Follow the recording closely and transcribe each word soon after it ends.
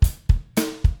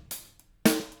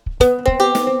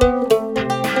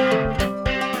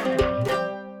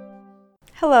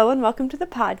Hello and welcome to the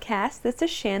podcast. This is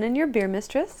Shannon, your beer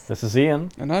mistress. This is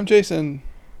Ian. And I'm Jason.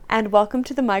 And welcome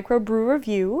to the Microbrew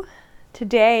Review.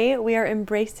 Today we are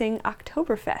embracing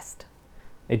Oktoberfest.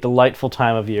 A delightful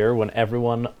time of year when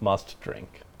everyone must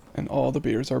drink. And all the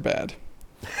beers are bad.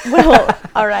 Well,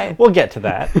 all right. We'll get to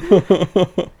that.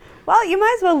 Well, you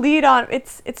might as well lead on.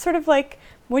 It's sort of like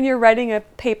when you're writing a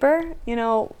paper, you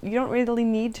know, you don't really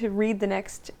need to read the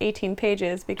next 18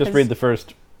 pages because... Just read the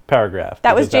first paragraph.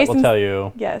 That was Jason's... That will tell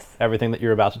you yes. everything that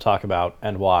you're about to talk about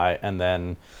and why, and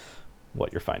then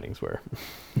what your findings were.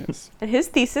 Yes. And his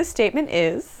thesis statement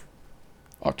is...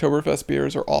 Oktoberfest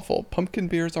beers are awful. Pumpkin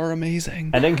beers are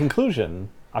amazing. And in conclusion,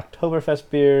 Oktoberfest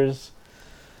beers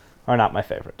are not my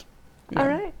favorite. Yeah. All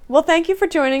right. Well, thank you for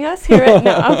joining us here at...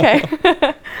 No,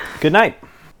 okay. Good night.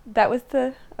 That was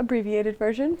the abbreviated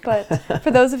version, but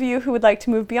for those of you who would like to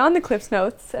move beyond the Cliff's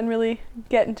Notes and really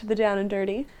get into the down and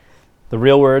dirty... The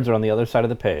real words are on the other side of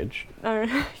the page.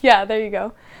 Yeah, there you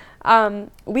go.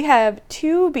 We have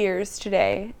two beers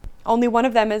today. Only one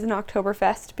of them is an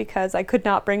Oktoberfest because I could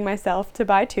not bring myself to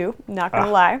buy two. Not going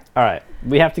to lie. All right.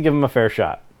 We have to give them a fair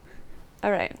shot.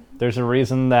 All right. There's a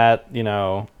reason that, you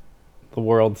know, the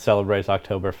world celebrates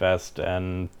Oktoberfest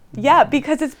and... Yeah,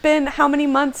 because it's been how many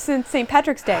months since St.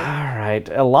 Patrick's Day? All right.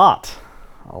 A lot.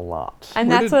 And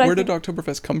where did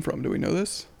Oktoberfest come from? Do we know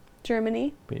this?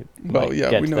 Germany. Well,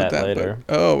 yeah, we know that later.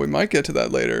 But, we might get to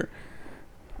that later.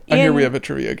 I hear we have a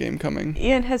trivia game coming.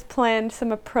 Ian has planned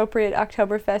some appropriate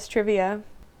Oktoberfest trivia.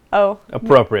 Oh.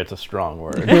 Appropriate's a strong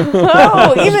word.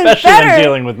 Oh, even Especially better. when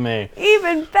dealing with me.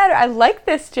 Even better. I like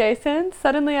this, Jason.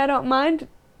 Suddenly I don't mind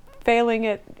failing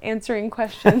at answering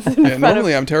questions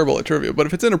normally I'm terrible at trivia, but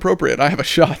if it's inappropriate, I have a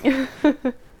shot. All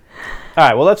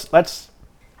right, well, let's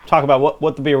talk about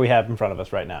what the beer we have in front of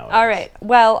us right now is. All right.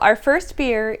 Well, our first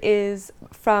beer is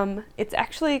from, it's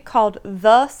actually called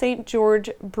the St. George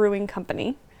Brewing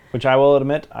Company. Which I will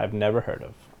admit I've never heard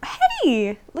of.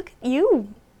 Hey, look at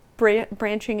you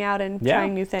branching out and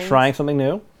trying new things. Trying something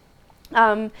new.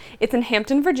 It's in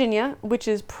Hampton, Virginia, which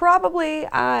is probably,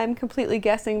 I'm completely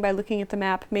guessing by looking at the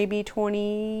map, maybe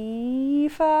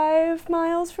 25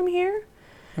 miles from here.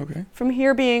 Okay. From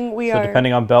here being, So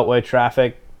depending on Beltway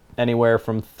traffic, anywhere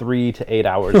from 3 to 8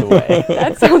 hours away.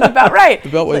 That sounds about right. The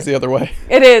Beltway's the other way.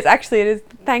 It is. Actually, it is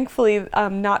thankfully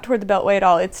not toward the Beltway at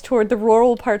all. It's toward the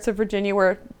rural parts of Virginia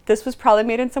where this was probably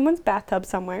made in someone's bathtub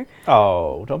somewhere.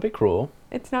 Oh, don't be cruel.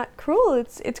 It's not cruel.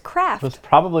 It's craft. It was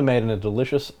probably made in a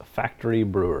delicious factory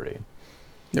brewery.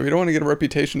 Yeah, we don't want to get a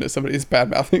reputation as somebody's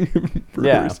bad-mouthing brewers.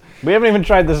 Yeah. We haven't even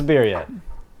tried this beer yet.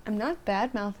 I'm not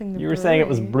bad-mouthing the You were saying it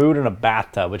was brewed in a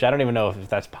bathtub, which I don't even know if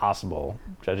that's possible,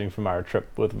 judging from our trip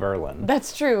with Verlin.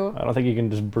 That's true. I don't think you can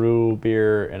just brew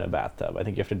beer in a bathtub. I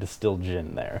think you have to distill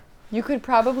gin there. You could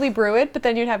probably brew it, but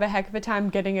then you'd have a heck of a time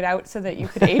getting it out so that you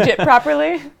could age it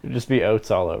properly. It'd just be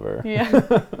oats all over.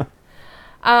 Yeah.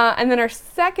 And then our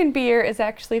second beer is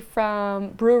actually from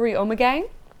Brewery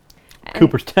Ommegang.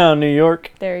 Cooperstown, New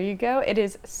York. There you go. It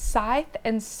is Scythe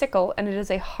and Sickle, and it is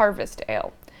a harvest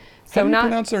ale. How do you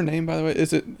pronounce their name, by the way?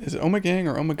 Is it Ommegang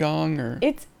or Ommegang or?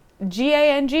 It's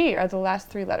G-A-N-G are the last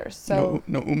three letters. So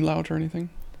no umlaut or anything?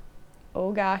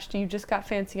 Oh gosh, you just got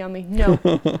fancy on me. No.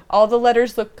 All the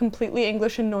letters look completely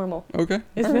English and normal. Okay.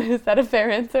 Is that a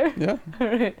fair answer? Yeah. All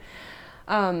right.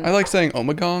 I like saying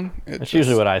Ommegang. That's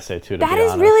usually what I say too, to be honest. That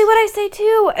is really what I say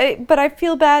too. But I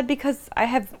feel bad because I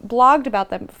have blogged about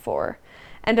them before.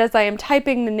 And as I am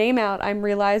typing the name out, I'm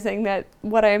realizing that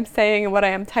what I am saying and what I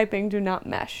am typing do not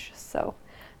mesh. So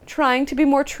trying to be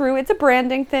more true. It's a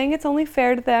branding thing. It's only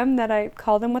fair to them that I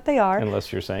call them what they are.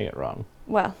 Unless you're saying it wrong.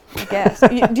 Well, I guess.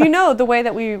 Do you know the way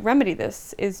that we remedy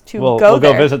this is to we'll go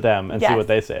there? We'll go visit them and see what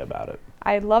they say about it.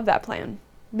 I love that plan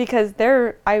because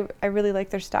I really like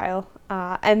their style.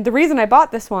 And the reason I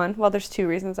bought this one, well, there's two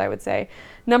reasons I would say.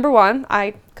 Number one,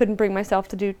 I couldn't bring myself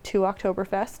to do two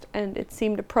Oktoberfest, and it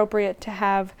seemed appropriate to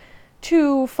have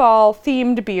two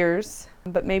fall-themed beers,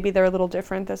 but maybe they're a little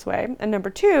different this way. And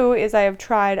number two is I have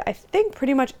tried, I think,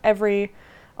 pretty much every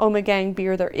Ommegang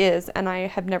beer there is, and I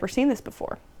have never seen this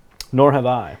before. Nor have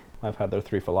I. I've had their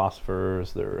Three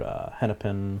Philosophers, their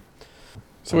Hennepin.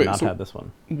 So wait, not had this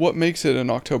one. What makes it an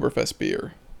Oktoberfest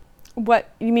beer?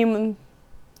 What, you mean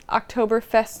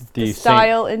Oktoberfest, the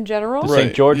style in general? The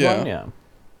St. George one, yeah.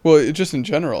 Well, just in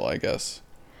general, I guess.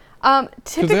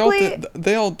 Typically...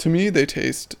 They all, to me, they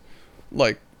taste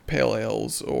like pale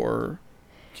ales or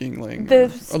Yingling the or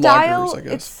style lagers, I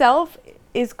guess. Itself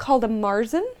is called a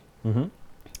Marzen. Mm-hmm.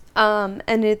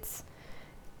 And it's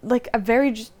like a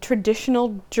very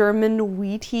traditional German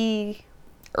wheaty,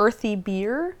 earthy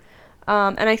beer.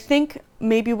 And I think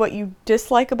maybe what you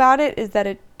dislike about it is that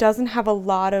it doesn't have a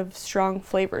lot of strong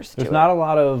flavors to it. There's not a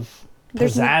lot of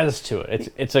pizzazz to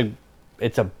it.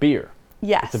 It's a beer.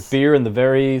 Yes. It's a beer in the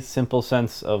very simple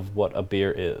sense of what a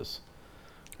beer is.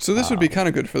 So this would be kind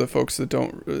of good for the folks that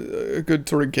don't, a good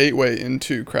sort of gateway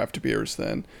into craft beers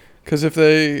then. Because if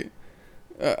they,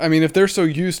 if they're so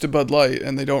used to Bud Light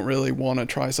and they don't really want to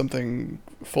try something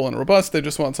full and robust, they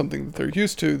just want something that they're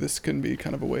used to, this can be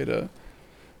kind of a way to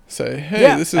say,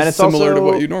 hey, this is similar to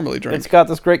what you normally drink. It's got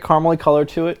this great caramely color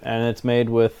to it, and it's made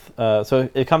with, so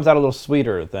it comes out a little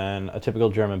sweeter than a typical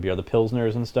German beer. The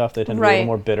Pilsners and stuff, they tend to be a little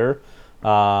more bitter.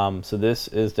 So this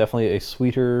is definitely a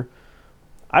sweeter,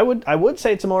 I would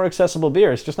say it's a more accessible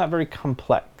beer. It's just not very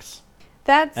complex.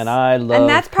 That's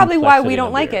probably why we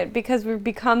don't like it, because we've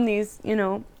become these,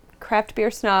 craft beer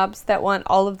snobs that want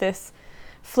all of this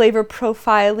flavor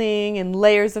profiling and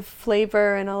layers of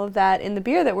flavor and all of that in the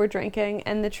beer that we're drinking.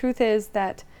 And the truth is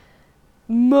that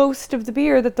most of the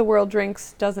beer that the world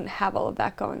drinks doesn't have all of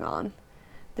that going on.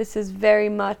 This is very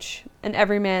much an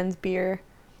everyman's beer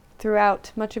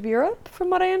throughout much of Europe,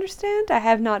 from what I understand. I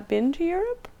have not been to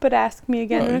Europe, but ask me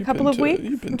again in a couple of weeks.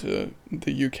 You've been to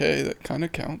the UK, that kind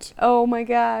of counts. Oh my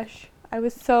gosh. I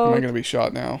was so... Am I going to be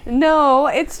shot now? No,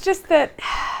 it's just that...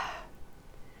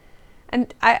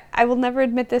 And I will never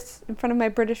admit this in front of my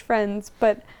British friends,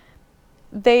 but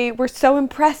they were so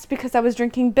impressed because I was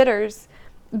drinking bitters.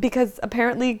 Because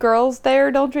apparently girls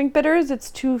there don't drink bitters. It's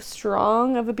too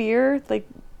strong of a beer. Like,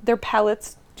 their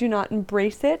palates do not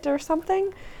embrace it or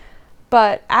something.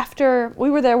 But after, we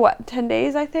were there, 10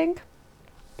 days, I think?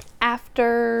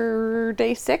 After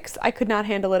day 6, I could not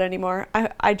handle it anymore.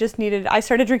 I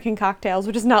started drinking cocktails,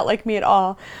 which is not like me at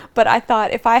all. But I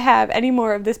thought, if I have any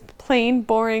more of this plain,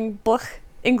 boring,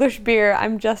 English beer,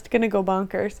 I'm just going to go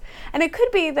bonkers. And it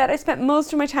could be that I spent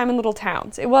most of my time in little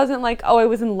towns. It wasn't like, I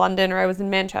was in London or I was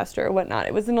in Manchester or whatnot.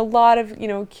 It was in a lot of,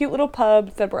 cute little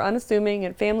pubs that were unassuming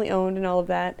and family-owned and all of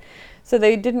that. So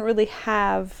they didn't really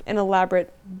have an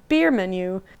elaborate beer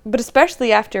menu. But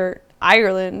especially after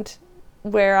Ireland,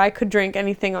 where I could drink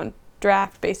anything on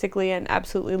draft, basically, and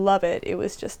absolutely love it, it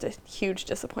was just a huge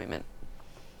disappointment.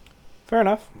 Fair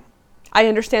enough. I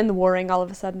understand the warring all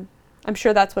of a sudden. I'm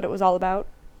sure that's what it was all about.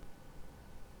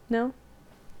 No?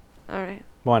 All right.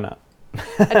 Why not?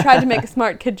 I tried to make a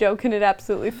smart kid joke, and it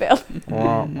absolutely failed.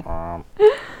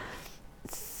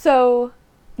 So,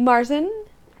 Marzen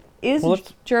is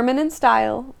German in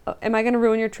style. Am I going to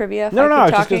ruin your trivia? No.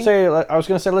 I was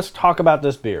going to say, let's talk about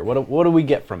this beer. What do we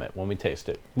get from it when we taste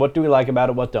it? What do we like about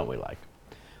it? What don't we like?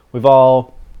 We've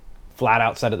all flat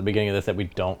out said at the beginning of this that we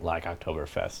don't like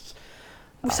Oktoberfests.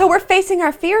 So we're facing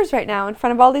our fears right now in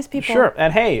front of all these people. Sure.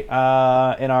 And hey, in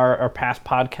our past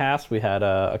podcast, we had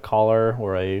a caller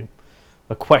or a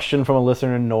question from a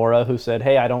listener, Nora, who said,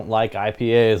 hey, I don't like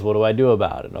IPAs. What do I do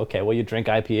about it? Okay, well, you drink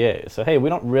IPAs. So, hey, we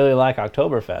don't really like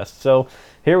Oktoberfest. So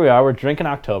here we are. We're drinking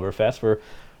Oktoberfest. We're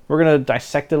going to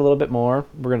dissect it a little bit more.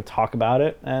 We're going to talk about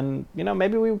it. And,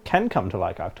 maybe we can come to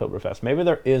like Oktoberfest. Maybe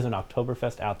there is an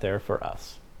Oktoberfest out there for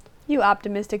us. You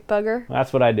optimistic bugger.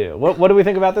 That's what I do. What do we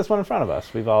think about this one in front of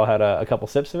us? We've all had a couple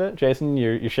sips of it. Jason,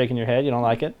 you're shaking your head. You don't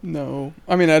like it? No.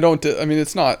 I don't.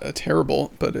 It's not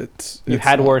terrible, but it's... You've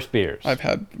had worse beers. I've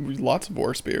had lots of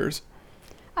worse beers.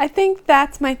 I think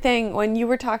that's my thing. When you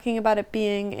were talking about it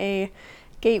being a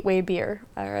gateway beer,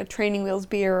 or a training wheels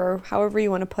beer, or however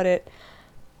you want to put it,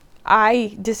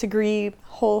 I disagree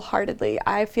wholeheartedly.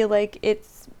 I feel like it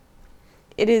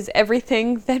is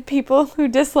everything that people who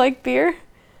dislike beer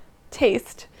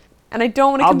taste. And I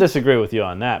don't want to... I'll disagree with you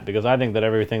on that, because I think that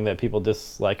everything that people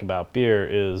dislike about beer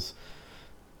is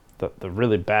the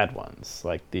really bad ones,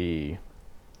 like the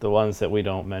ones that we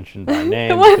don't mention by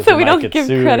name. The ones that we don't give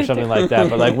credit or something like that.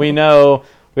 But like we know,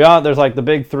 there's like the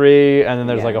big three, and then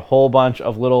there's like a whole bunch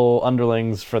of little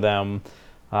underlings for them.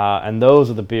 And those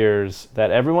are the beers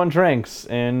that everyone drinks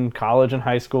in college and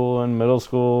high school and middle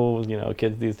school.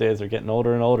 Kids these days are getting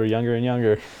older and older, younger and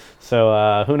younger.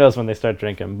 So who knows when they start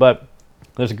drinking. But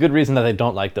there's a good reason that they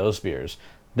don't like those beers.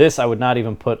 This I would not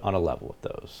even put on a level with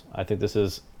those. I think this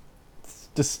is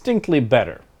distinctly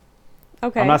better.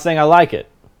 Okay. I'm not saying I like it,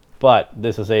 but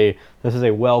this is a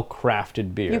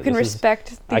well-crafted beer. You can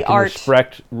respect the art.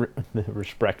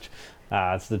 Respect.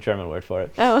 It's the German word for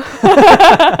it. Oh.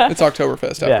 It's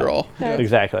Oktoberfest after all. Yeah.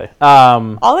 Exactly.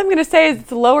 All I'm going to say is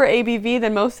it's a lower ABV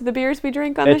than most of the beers we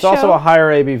drink on this show. It's also a higher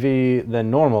ABV than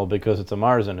normal because it's a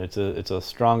Marzen. It's a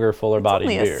stronger, fuller-bodied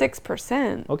beer. It's only a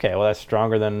 6%. Okay, well, that's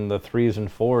stronger than the 3s and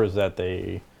 4s that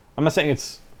they... I'm not saying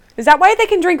it's... Is that why they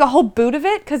can drink a whole boot of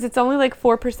it? Because it's only like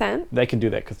 4%? They can do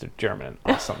that because they're German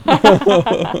and awesome.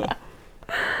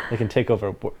 They can take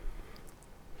over...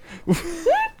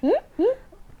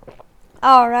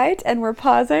 All right, and we're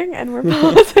pausing, and we're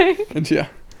pausing. And yeah.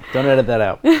 Don't edit that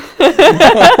out.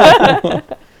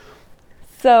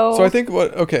 So I think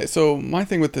so my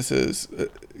thing with this is,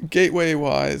 gateway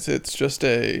wise, it's just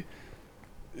it's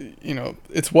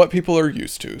what people are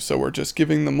used to. So we're just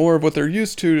giving them more of what they're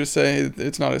used to say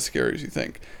it's not as scary as you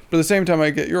think. But at the same time, I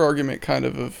get your argument kind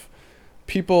of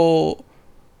people,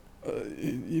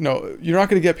 you're not going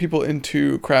to get people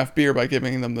into craft beer by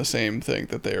giving them the same thing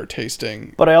that they are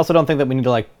tasting. But I also don't think that we need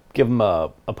to give them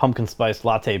a pumpkin spice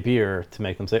latte beer to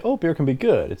make them say, oh, beer can be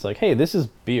good. It's like, hey, this is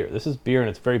beer. This is beer in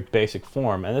its very basic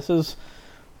form. And this is,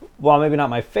 while maybe not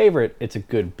my favorite, it's a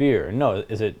good beer. No,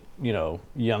 is it,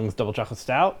 Young's Double Chocolate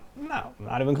Stout? No,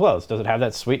 not even close. Does it have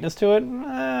that sweetness to it?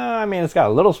 I mean, it's got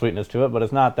a little sweetness to it, but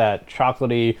it's not that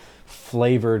chocolatey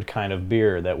flavored kind of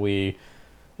beer that we've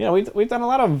done a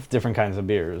lot of different kinds of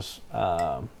beers.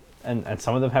 And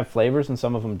some of them have flavors and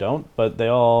some of them don't, but they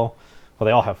all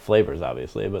have flavors,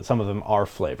 obviously, but some of them are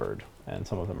flavored and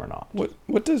some of them are not.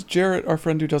 What does Jarrett, our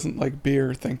friend who doesn't like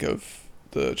beer, think of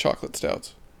the chocolate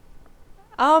stouts?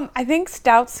 I think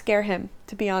stouts scare him,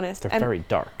 to be honest. They're very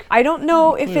dark. I don't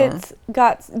know if it's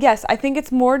got... Yes, I think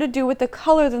it's more to do with the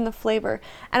color than the flavor.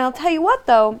 And I'll tell you what,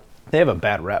 though. They have a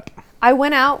bad rep. I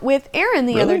went out with Aaron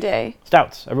the other day.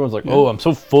 Stouts. Everyone's like, oh, I'm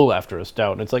so full after a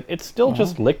stout. And it's like, it's still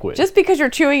just liquid. Just because you're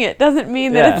chewing it doesn't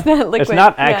mean that it's not liquid. It's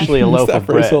not actually a loaf of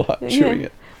bread. Chewing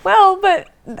it. Well, but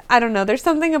I don't know. There's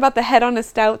something about the head on a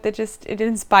stout that it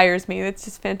inspires me. It's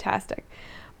just fantastic.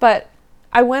 But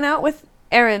I went out with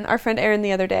Erin, our friend Erin,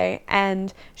 the other day,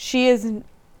 and she is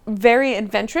very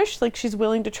adventurous. Like, she's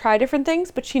willing to try different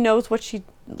things, but she knows what she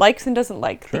likes and doesn't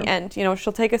like at the end.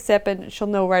 She'll take a sip and she'll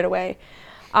know right away.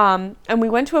 And we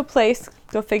went to a place,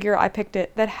 go figure, I picked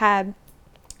it, that had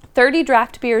 30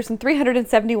 draft beers and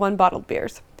 371 bottled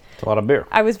beers. It's a lot of beer.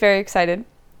 I was very excited.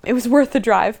 It was worth the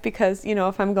drive because,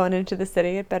 if I'm going into the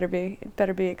city, it better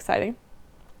be exciting.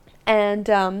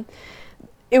 And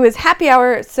it was happy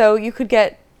hour, so you could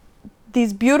get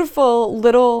these beautiful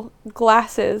little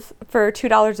glasses for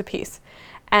 $2 a piece.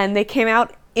 And they came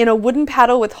out in a wooden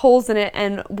paddle with holes in it,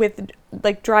 and with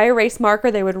dry erase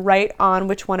marker, they would write on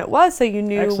which one it was, so you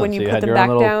knew when you put them back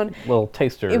down. Little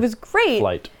taster. It was great.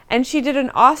 Flight. And she did an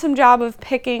awesome job of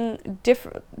picking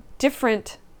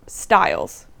different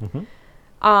styles.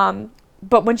 Mm-hmm.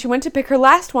 But when she went to pick her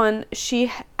last one,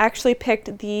 she actually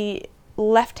picked the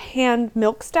left-hand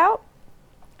milk stout.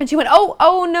 And she went,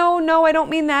 oh, no, I don't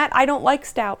mean that. I don't like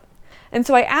stout. And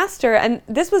so I asked her, and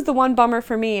this was the one bummer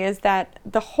for me, is that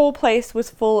the whole place was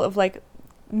full of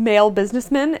male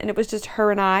businessmen, and it was just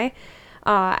her and I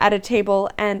at a table,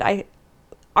 and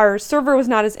our server was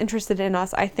not as interested in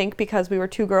us, I think, because we were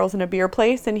two girls in a beer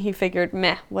place, and he figured,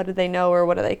 meh, what do they know or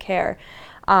what do they care?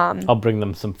 I'll bring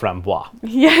them some framboise.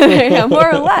 Yeah,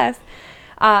 more or less.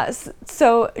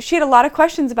 So she had a lot of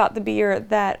questions about the beer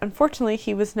that, unfortunately,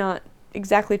 he was not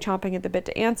exactly chomping at the bit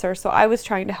to answer, so I was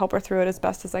trying to help her through it as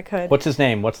best as I could. What's his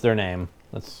name? What's their name?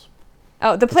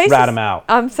 The place. Rat him out.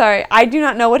 I'm sorry, I do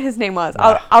not know what his name was.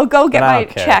 I'll go get my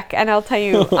check and I'll tell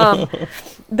you.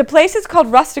 The place is called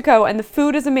Rustico, and the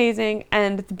food is amazing,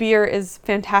 and the beer is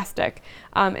fantastic.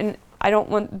 And I don't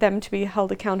want them to be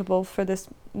held accountable for this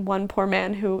one poor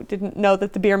man who didn't know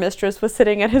that the beer mistress was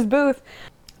sitting at his booth.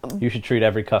 You should treat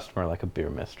every customer like a beer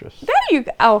mistress. There you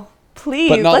go. Oh, please.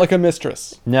 But not like a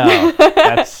mistress. No,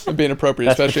 that's It'd be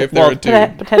inappropriate, especially if they're a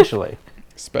dude. Potentially.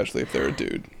 Especially if they're a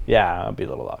dude. Yeah, it'd be a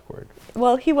little awkward.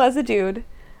 Well, he was a dude,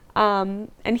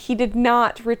 and he did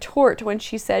not retort when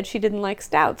she said she didn't like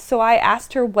stouts. So I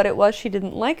asked her what it was she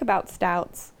didn't like about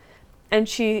stouts, and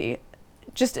she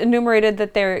just enumerated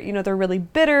that they're really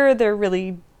bitter, they're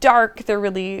really dark, they're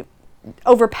really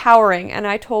overpowering. And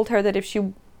I told her that if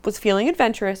she was feeling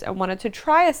adventurous and wanted to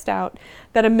try a stout,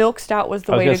 that a milk stout was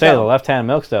the way to go. I was going to say, the left-hand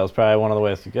milk stout is probably one of the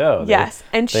ways to go. Yes,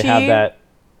 they have that.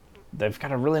 They've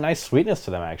got a really nice sweetness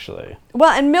to them, actually.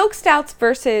 Well, and milk stouts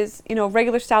versus,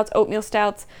 regular stouts, oatmeal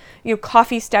stouts,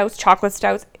 coffee stouts, chocolate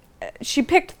stouts, she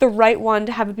picked the right one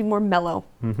to have it be more mellow.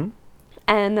 Mm-hmm.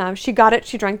 And she got it.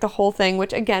 She drank the whole thing,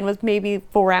 which, again, was maybe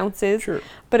 4 ounces. Sure.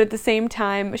 But at the same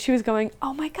time, she was going,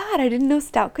 oh, my God, I didn't know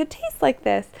stout could taste like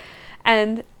this.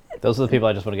 And those are the people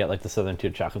I just want to get, the Southern Tier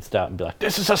chocolate stout and be like,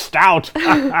 this is a stout!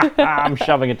 I'm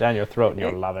shoving it down your throat and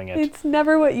you're loving it. It's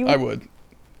never what you... I would.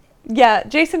 Yeah,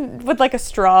 Jason would like a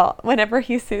straw whenever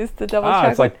he sees the double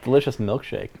chocolate. It's like delicious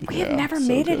milkshake. We have never so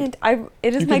made good. it into...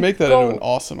 It is you my can make that goal. into an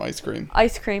awesome ice cream.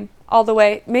 Ice cream, all the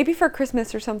way. Maybe for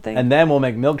Christmas or something. And then we'll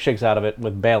make milkshakes out of it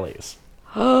with Baileys.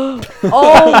 Oh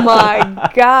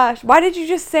my gosh! Why did you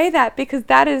just say that? Because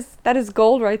that is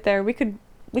gold right there. We could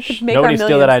make Nobody our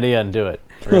steal that millions. idea and do it.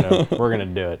 We're gonna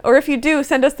do it. Or if you do,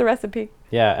 send us the recipe.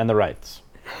 Yeah, and the rights.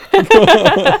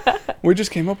 We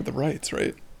just came up with the rights,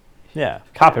 right? Yeah,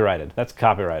 copyrighted. That's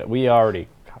copyrighted. We already.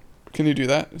 Can you do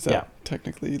that? Is that Yeah.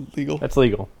 technically legal? That's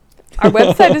legal. Our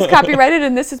website is copyrighted,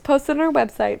 and this is posted on our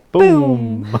website.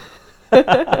 Boom.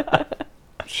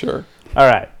 Sure. All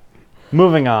right.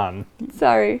 Moving on.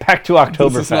 Sorry. Back to This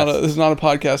Oktoberfest. is not a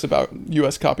podcast about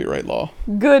U.S. copyright law.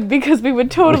 Good, because we would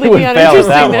totally We be would fail at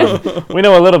uninteresting that then. one. We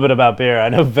know a little bit about beer. I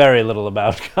know very little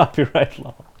about copyright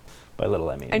law. By little,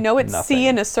 I mean I know it's nothing. C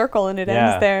in a circle, and it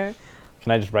Yeah. ends there.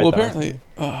 Can I just write Well, that? apparently,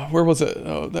 where was it?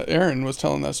 Oh, that Erin was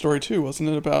telling that story too, wasn't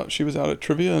it? About she was out at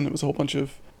trivia and it was a whole bunch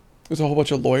of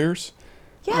lawyers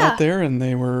Yeah. out there, and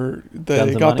they Guns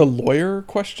and got the money?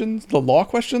 law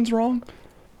questions wrong.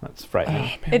 That's frightening.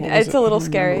 Man, It- what was it's a little I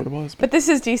don't remember scary. what it was, But this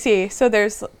is DC, so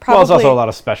there's Well, probably... there's also a lot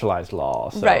of specialized law.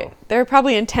 So. Right. There are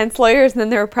probably intense lawyers, and then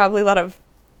there are probably a lot of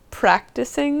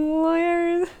practicing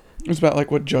lawyers. it was about like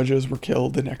what judges were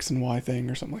killed, the X and Y thing,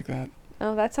 or something like that.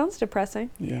 Oh, that sounds depressing.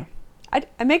 Yeah.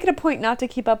 I make it a point not to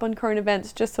keep up on current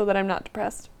events just so that I'm not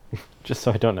depressed. Just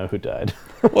so I don't know who died.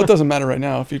 Well, it doesn't matter right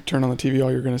now. If you turn on the TV,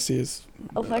 all you're going to see is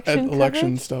Election election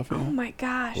coverage? stuff. Yeah. Oh my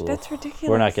gosh, Ugh. that's ridiculous.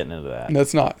 We're not getting into that. And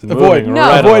that's not. Moving Avoid. No.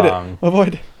 right Avoid along. it.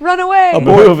 Avoid. Run away!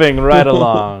 Moving right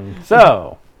along.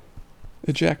 So,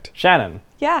 Eject. Shannon,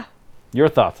 Yeah. your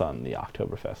thoughts on the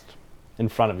Oktoberfest in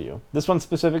front of you. This one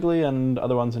specifically and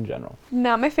other ones in general.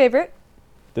 Not my favorite.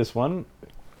 This one,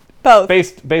 Both.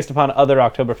 based upon other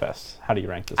Oktoberfests, how do you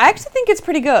rank this I one? actually think it's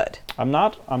pretty good. I'm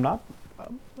not,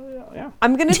 yeah.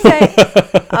 I'm going to say...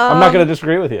 I'm not going to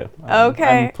disagree with you.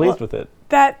 okay. I'm pleased with it.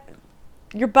 that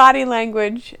your body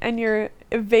language and your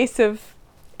evasive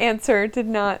answer did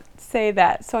not say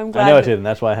that, so I'm glad. I know it that- didn't.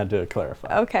 That's why I had to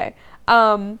clarify. Okay.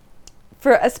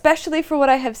 Especially for what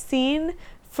I have seen,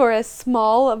 for as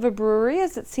small of a brewery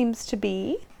as it seems to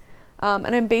be,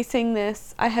 and I'm basing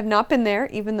this, I have not been there,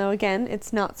 even though, again,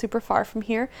 it's not super far from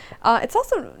here. It's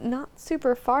also not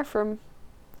super far from,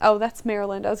 oh, that's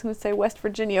Maryland. I was going to say West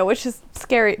Virginia, which is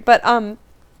scary, but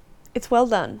it's well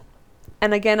done.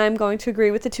 And again, I'm going to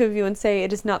agree with the two of you and say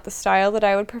it is not the style that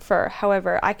I would prefer.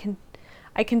 However, I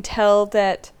can tell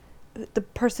that the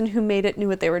person who made it knew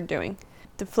what they were doing.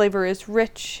 The flavor is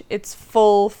rich. It's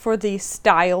full for the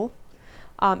style.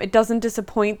 It doesn't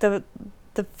disappoint. The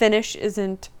finish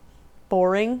isn't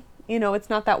boring. You know, it's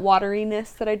not that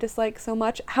wateriness that I dislike so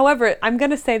much. However, I'm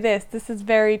going to say this. This is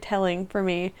very telling for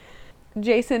me.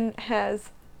 Jason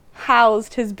has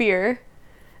housed his beer.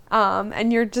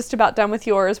 And you're just about done with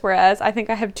yours, whereas I think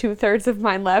I have 2/3 of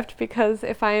mine left, because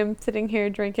if I am sitting here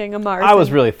drinking a Mars, I was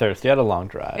really thirsty. I had a long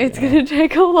drive. it's you know. going to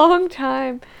take a long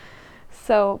time.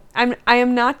 So I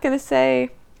am not going to say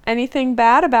anything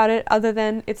bad about it, other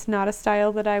than it's not a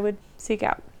style that I would seek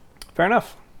out. Fair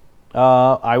enough.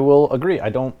 I will agree. I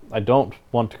don't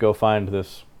want to go find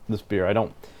this beer. I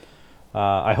don't.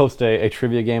 I host a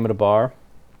trivia game at a bar,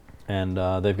 and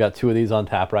they've got 2 of these on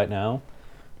tap right now.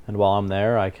 And while I'm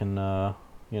there, I can,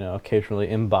 occasionally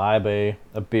imbibe a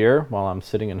beer while I'm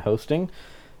sitting and hosting.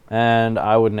 And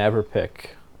I would never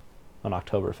pick an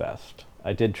Oktoberfest.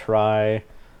 I did try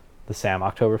the Sam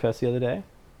Oktoberfest the other day,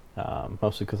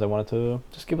 mostly because I wanted to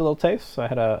just give it a little taste. So I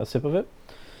had a sip of it.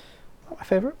 Not my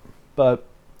favorite, but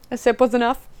A sip was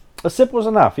enough. a sip was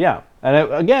enough, yeah.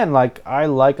 And again, I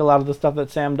like a lot of the stuff that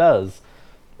Sam does.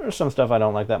 There's some stuff I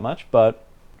don't like that much, but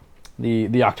the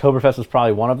Oktoberfest is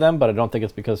probably one of them, but I don't think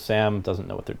it's because Sam doesn't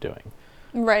know what they're doing.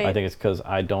 Right. I think it's because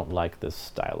I don't like this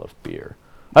style of beer.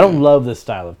 I don't love this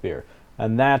style of beer.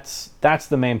 And that's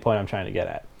the main point I'm trying to get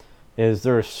at, is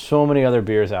there are so many other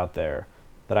beers out there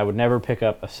that I would never pick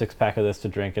up a 6-pack of this to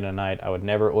drink in a night. I would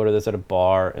never order this at a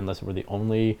bar unless it were the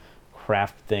only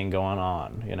craft thing going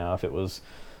on. You know, if it was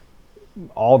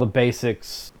all the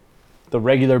basics, the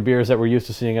regular beers that we're used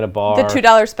to seeing at a bar. the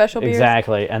 $2 special beers.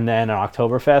 Exactly. And then an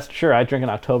Oktoberfest. Sure, I'd drink an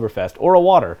Oktoberfest or a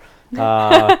water.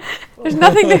 There's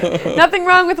nothing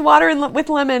wrong with water and with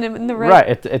lemon in the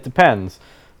Right. It depends.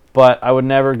 But I would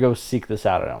never go seek this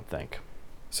out, I don't think.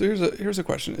 So here's a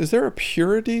question: is there a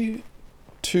purity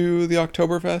to the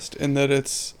Oktoberfest in that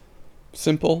it's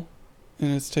simple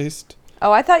in its taste?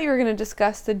 Oh, I thought you were going to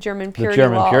discuss the German purity The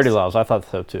German laws. purity laws. I thought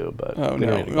so too, but Oh we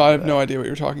don't need to no, go I into have that. no idea what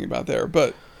you're talking about there.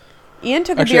 But Ian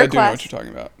took a actually, beer I do know class. what you're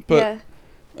talking about. But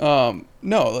yeah.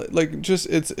 no,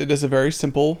 it is a very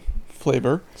simple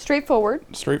flavor, Straightforward.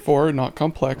 straightforward, not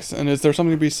complex. And is there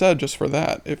something to be said just for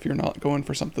that? If you're not going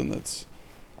for something that's,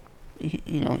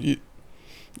 you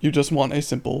just want a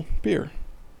simple beer.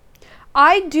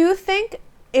 I do think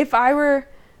if I were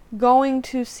going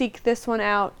to seek this one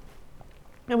out,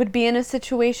 it would be in a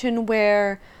situation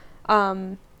where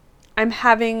I'm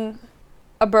having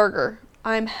a burger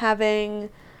I'm having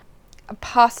a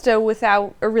pasta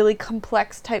without a really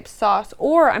complex type sauce,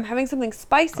 or I'm having something I was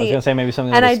spicy gonna say maybe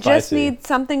something. and a I little just spicy, need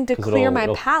something to 'cause clear it'll- my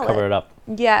it'll palate. Cover it up.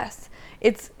 Yes.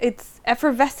 It's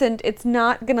effervescent. It's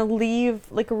not going to leave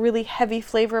like a really heavy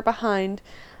flavor behind.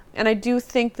 And I do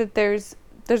think that there's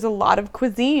a lot of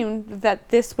cuisine that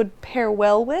this would pair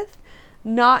well with,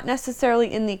 not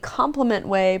necessarily in the compliment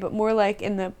way, but more like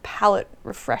in the palate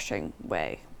refreshing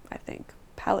way, I think.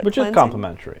 Palate Which cleansing. is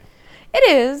complimentary. It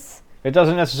is. It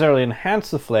doesn't necessarily enhance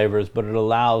the flavors, but it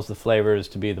allows the flavors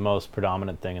to be the most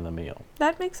predominant thing in the meal.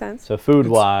 That makes sense. So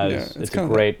food-wise, it's it's a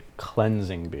kinda great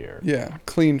cleansing beer. Yeah,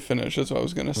 clean finish is what I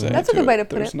was gonna say. That's a good way to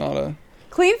put There's it. not a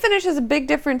Clean finish is a big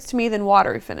difference to me than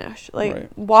watery finish. Like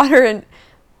Right. water and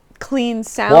clean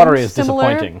sound Watery is similar,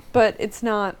 disappointing. but it's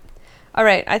not. All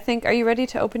right, are you ready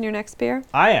to open your next beer?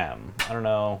 I am. I don't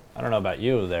know about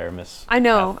you there, Miss. I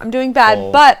know, F. I'm doing bad,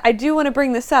 Cole. but I do want to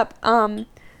bring this up.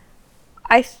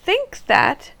 I think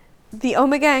that the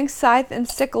Omegang Scythe and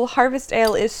Sickle Harvest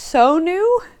Ale is so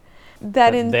new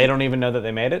that They don't even know that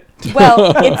they made it.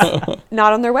 well, it's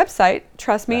not on their website.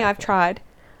 Trust me, Yeah. I've tried.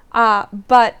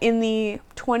 But in the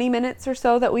 20 minutes or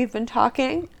so that we've been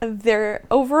talking, their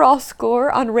overall score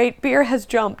on Rate Beer has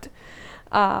jumped,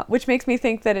 which makes me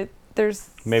think that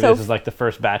there's Maybe so this is like the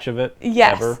first batch of it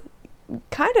yes, ever.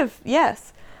 kind of,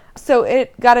 yes. So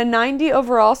it got a 90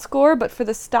 overall score, but for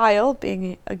the style,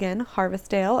 being, again,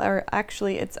 Harvest Ale, or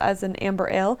actually it's as an amber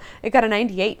ale, it got a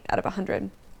 98 out of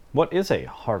 100. What is a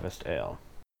harvest ale?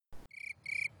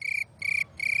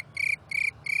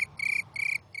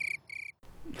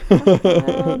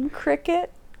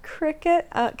 Cricket?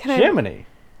 Can Jiminy.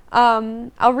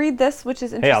 I'll read this, which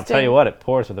is interesting. Hey, I'll tell you what, it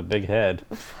pours with a big head.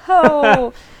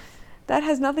 Oh, that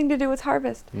has nothing to do with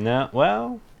harvest. No,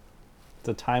 well, it's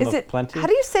a time Is of it, plenty. how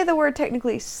do you say the word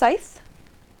technically? Scythe?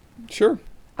 sure.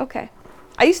 Okay.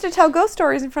 I used to tell ghost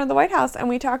stories in front of the White House, and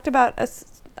we talked about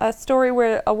a story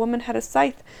where a woman had a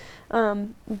scythe.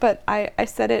 But I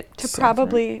said it to Sounds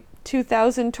probably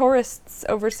 2,000 tourists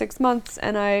over 6 months,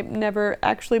 and I never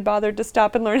actually bothered to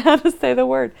stop and learn how to say the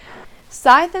word.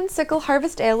 Scythe and Sickle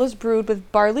Harvest Ale is brewed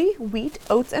with barley, wheat,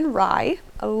 oats, and rye.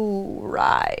 Oh,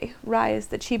 rye. Rye is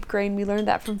the cheap grain. We learned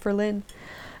that from Verlin.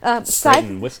 Scythe,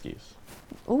 Straighten whiskeys.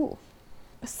 ooh.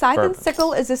 Scythe and Bourbon.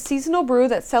 Sickle is a seasonal brew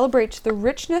that celebrates the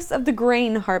richness of the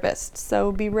grain harvest.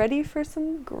 So be ready for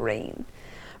some grain.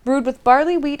 Brewed with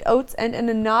barley, wheat, oats, and in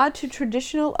a nod to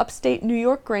traditional upstate New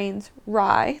York grains,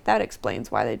 rye. That explains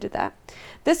why they did that.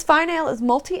 This fine ale is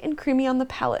malty and creamy on the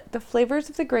palate. The flavors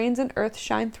of the grains and earth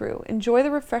shine through. Enjoy the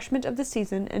refreshment of the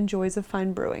season and joys of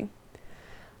fine brewing.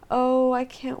 Oh, I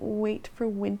can't wait for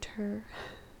winter.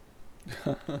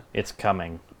 It's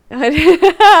coming, as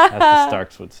the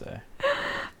Starks would say.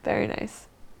 Very nice.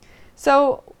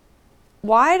 So,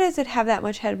 why does it have that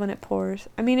much head when it pours?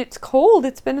 I mean, it's cold.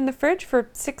 It's been in the fridge for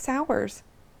 6 hours.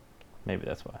 Maybe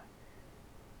that's why.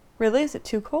 Really? Is it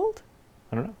too cold?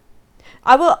 I don't know.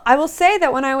 I will say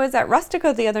that when I was at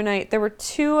Rustico the other night, there were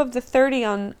 2 of the 30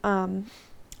 on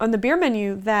the beer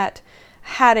menu that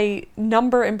had a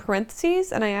number in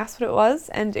parentheses, and I asked what it was,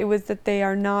 and it was that they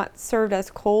are not served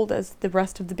as cold as the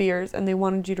rest of the beers, and they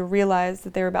wanted you to realize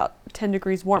that they were about 10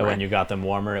 degrees warmer. And when you got them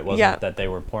warmer, it wasn't Yeah. that they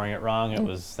were pouring it wrong. It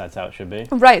was that's how it should be.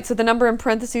 Right, so the number in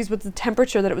parentheses was the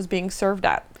temperature that it was being served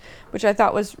at, which I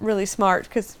thought was really smart,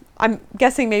 because I'm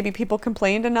guessing maybe people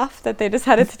complained enough that they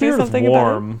decided to do Beer's something about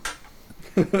warm.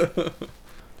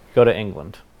 Go to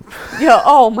England. it. Yeah,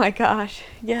 oh my gosh,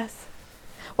 yes.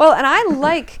 Well, and I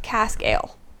like cask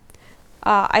ale.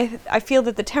 I feel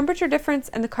that the temperature difference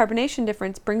and the carbonation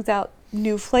difference brings out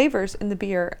new flavors in the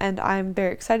beer, and I'm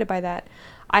very excited by that.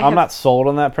 I'm not sold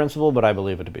on that principle, but I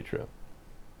believe it to be true.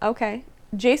 Okay.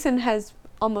 Jason has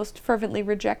almost fervently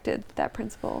rejected that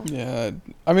principle. Yeah,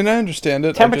 I mean, I understand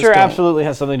it. Temperature I just don't- absolutely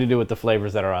has something to do with the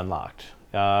flavors that are unlocked.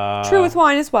 True with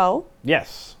wine as well.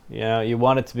 Yes. Yeah, you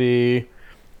want it to be...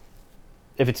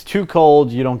 If it's too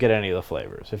cold, you don't get any of the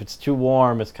flavors. If it's too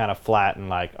warm, it's kind of flat and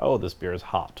like, oh, this beer is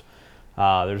hot.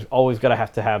 There's always got to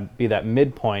have to be that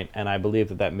midpoint, and I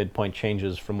believe that midpoint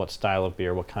changes from what style of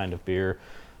beer, what kind of beer.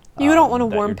 You don't want a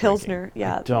that warm you're Pilsner. drinking.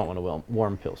 Yeah. I don't want a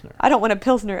warm Pilsner. I don't want a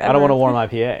Pilsner ever. I don't want a warm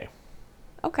IPA.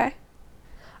 Okay.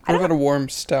 What about a warm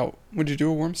stout? Would you do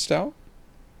a warm stout?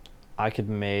 I could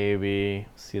maybe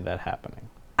see that happening.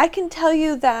 I can tell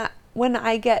you that when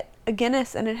I get a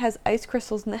Guinness and it has ice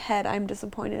crystals in the head, I'm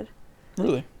disappointed.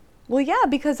 Really? Well, yeah,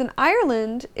 because in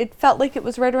Ireland, it felt like it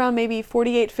was right around maybe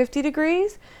 48, 50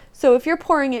 degrees. So if you're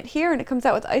pouring it here and it comes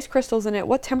out with ice crystals in it,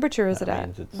 what temperature is That it at?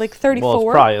 means it's- Like 34? Well,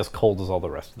 it's probably as cold as all the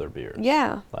rest of their beers.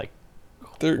 Yeah. Like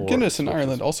Their Coors, Guinness in which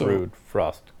Ireland is also. brewed,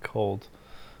 frost, cold,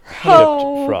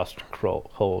 Oh. shipped, frost,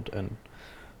 cold, and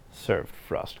served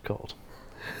frost cold.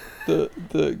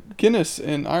 The Guinness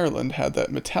in Ireland had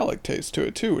that metallic taste to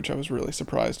it too, which I was really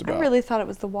surprised I about. really thought it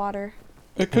was the water.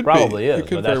 It could probably be. is, It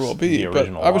could but very that's well be. the But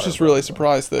original I was water just really brand.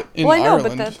 surprised that in Well, I know,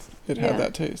 but Ireland that's- it yeah. had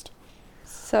that taste.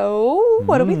 So,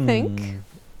 what do we think? Keep in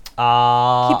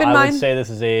Keep in I mind- would say this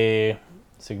is a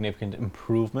significant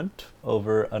improvement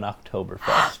over an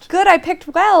Oktoberfest. Good, I picked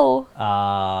well.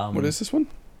 What is this one?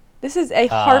 This is a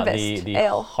harvest the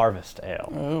ale. Harvest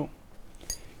Ale. Oh.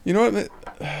 You know what?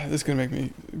 This is going to make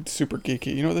me super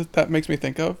geeky. You know what that makes me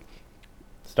think of?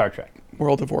 Star Trek.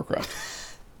 World of Warcraft.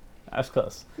 That's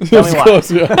close. Tell me That's why.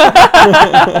 close, yeah.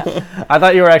 I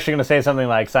thought you were actually going to say something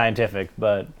like scientific,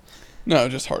 but No,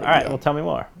 just hard. all right. Yeah. Well, tell me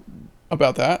more.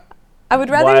 About that? I would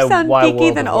rather sound why geeky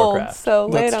World than of old, Warcraft? so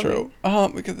lay That's it on true.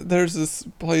 me. Because there's this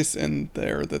place in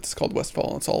there that's called Westfall.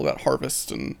 And it's all about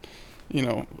harvest and,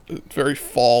 very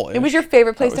fall. It was your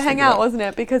favorite place I to was hang thinking out, that. wasn't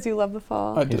it? Because you love the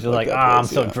fall. I He's did just like, that I'm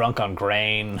place, so yeah. drunk on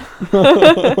grain.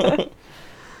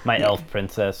 My elf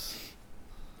princess.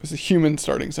 It was a human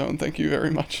starting zone. Thank you very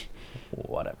much.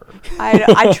 Whatever.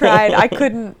 I tried. I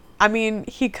couldn't. I mean,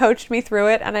 he coached me through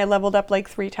it, and I leveled up like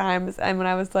 3 times. And when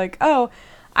I was like, oh,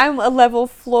 I'm a level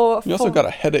floor. You also got a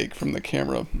headache from the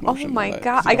camera Oh motion. my that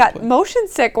god! you I don't got play. motion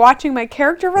sick watching my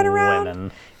character run around.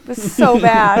 Women. It was so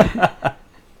bad.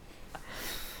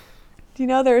 Do you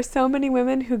know there are so many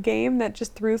women who game that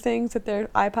just threw things at their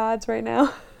iPods right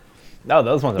now? No,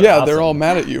 those ones are Yeah, awesome. they're all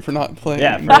mad at you for not playing.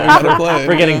 Yeah, knowing how to play.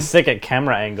 for getting yeah. sick at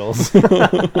camera angles.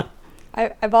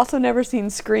 I've also never seen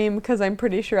Scream because I'm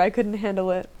pretty sure I couldn't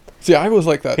handle it. See, I was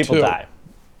like that People too. die.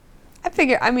 I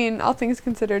figure, I mean, all things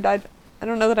considered, I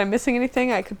don't know that I'm missing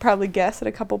anything. I could probably guess at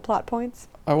a couple plot points.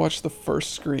 I watched the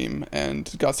first Scream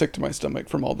and got sick to my stomach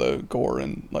from all the gore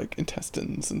and like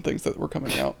intestines and things that were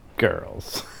coming out.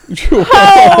 Girls.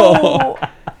 Oh!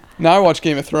 Now I watch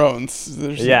Game of Thrones.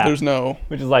 There's no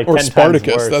Which is like or 10 Spartacus.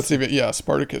 times worse. That's even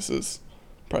Spartacus is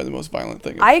probably the most violent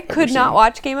thing. I I've ever could not seen.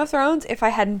 watch Game of Thrones if I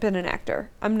hadn't been an actor.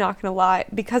 I'm not gonna lie,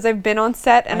 because I've been on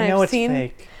set and I know I've it's seen.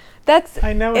 fake. That's.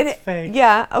 I know it's fake.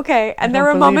 Yeah. Okay. And there don't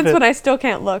are believe moments it. when I still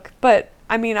can't look, but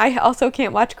I mean, I also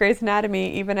can't watch Grey's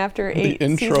Anatomy even after 8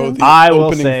 intro, seasons. the- I will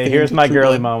opening say, theme here's to my True girly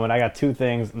Blood. moment. I got 2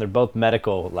 things, and they're both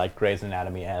medical, like Grey's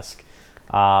Anatomy-esque.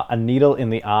 A needle in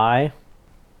the eye.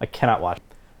 I cannot watch.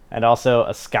 And also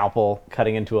a scalpel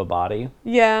cutting into a body.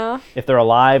 Yeah. If they're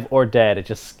alive or dead, it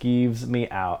just skeeves me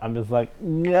out. I'm just like,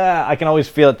 yeah. I can always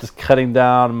feel it just cutting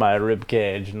down my rib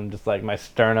cage and I'm just like my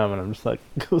sternum, and I'm just like,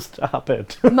 go stop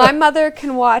it. My mother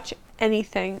can watch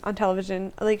anything on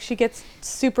television. Like, she gets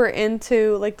super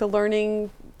into like the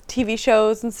learning TV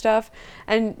shows and stuff,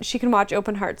 and she can watch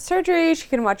open heart surgery, she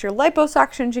can watch your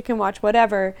liposuction, she can watch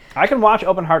whatever. I can watch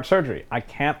open heart surgery. I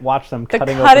can't watch them The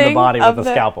cutting open the body of with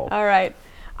a scalpel. All right.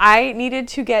 I needed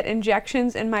to get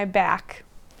injections in my back,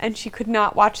 and she could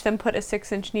not watch them put a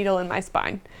 6-inch needle in my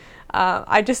spine.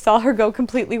 I just saw her go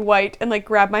completely white and like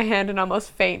grab my hand and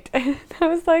almost faint. And I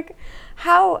was like,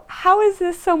 how is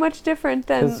this so much different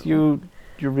than... Because you're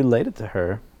related to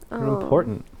her. You're Oh.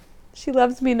 important. She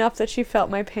loves me enough that she felt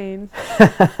my pain.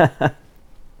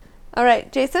 All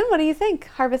right, Jason, what do you think?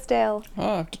 Harvest Ale.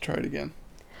 I'll have to try it again.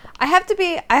 I have to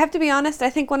be honest. I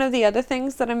think one of the other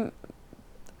things that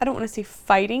I don't want to say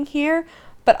fighting here,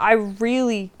 but I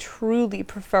really truly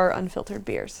prefer unfiltered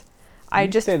beers. I You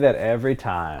just say that every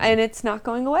time. and it's not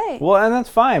going away. Well, and that's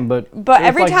fine, but there's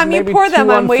every like time you maybe pour them,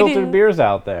 2 I'm unfiltered waiting. beers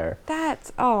out there.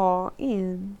 That's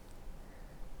Ian.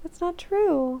 That's not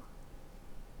true.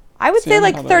 I would See, say I'm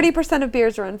like not a- 30% of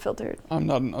beers are unfiltered. I'm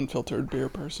not an unfiltered beer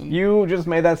person. You just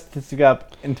made that statistic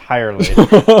up entirely.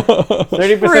 30%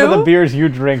 of the True. beers you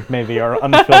drink maybe are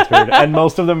unfiltered, and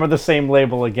most of them are the same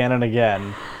label again and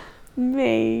again.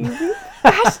 Maybe.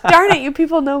 Gosh darn it, you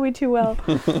people know me too well.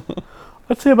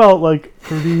 I'd say about like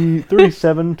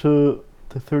 37 to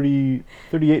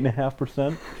 38.5%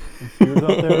 of beers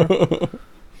out there.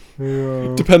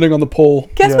 Yeah. Depending on the poll.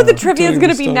 Guess what the Yeah. trivia is Doing going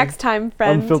to the be stuff. next time,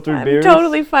 friends. Unfiltered I'm beers?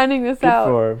 totally finding this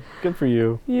out. Good for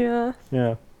you. Yeah.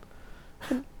 Yeah.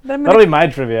 But I'm That'll gonna be my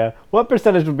trivia. What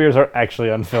percentage of beers are actually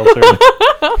unfiltered?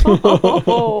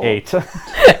 8.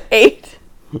 8.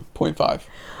 0.5.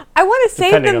 I want to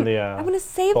save Depending them. on the, I want to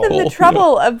save poll. them the Yeah.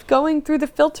 trouble of going through the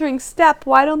filtering step.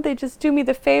 Why don't they just do me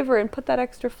the favor and put that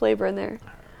extra flavor in there?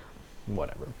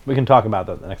 Whatever. We can talk about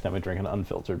that the next time we drink an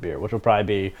unfiltered beer, which will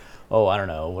probably be, I don't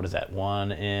know, what is that?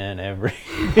 1 in every.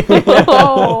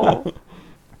 Oh.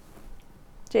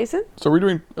 Jason? So we're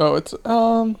doing. Oh, it's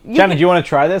Shannon, do you want to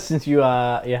try this since you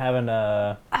haven't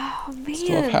Oh man.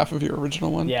 still have half of your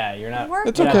original one. Yeah, you're not. We're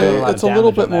It's you're not okay. doing a lot of It's a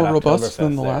little damage bit on that more robust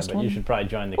than Oktoberfest the there, last but one. you should probably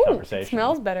join the Ooh, conversation. it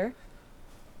smells better.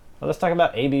 Well, let's talk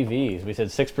about ABVs. We said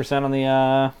 6% on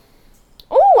the.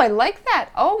 Oh, I like that.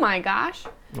 Oh my gosh.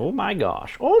 Oh my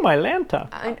gosh. Oh my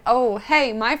Lanta. Oh,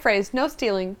 hey, my phrase, no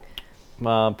stealing.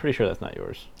 Pretty sure that's not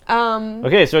yours. Um,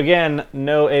 Okay, so again,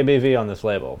 no ABV on this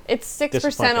label. It's 6%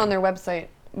 Disappointing. on their website,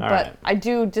 but right. I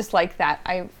do dislike that.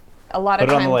 A lot Put of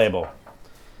it times on the label.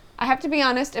 I have to be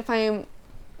honest. If I am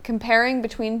comparing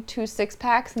between 2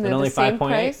 6-packs and they're And only the same 5.8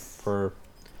 price, for.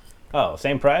 Oh,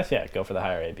 same price? Yeah, go for the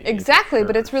higher ABV. exactly. Sure.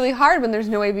 But it's really hard when there's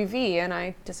no ABV, and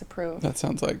I disapprove. That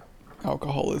sounds like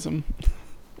alcoholism.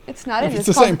 It's not. If It's it's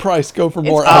the called same price, go for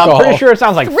more I'm alcohol. pretty sure it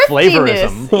sounds like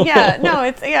thriftiness. flavorism. Yeah, no,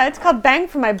 it's called bang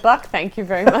for my buck. Thank you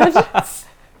very much.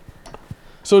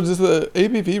 So does the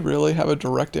ABV really have a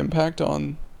direct impact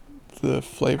on the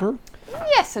flavor?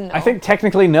 Yes and no. I think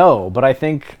technically no, but I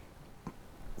think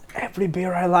every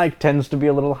beer I like tends to be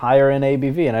a little higher in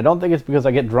ABV, and I don't think it's because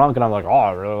I get drunk and I'm like, oh,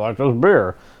 I really like this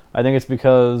beer. I think it's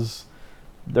because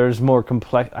there's more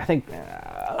complex. I think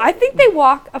they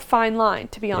walk a fine line,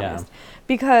 to be honest,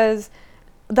 because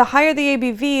the higher the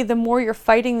ABV, the more you're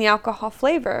fighting the alcohol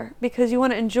flavor, because you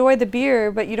want to enjoy the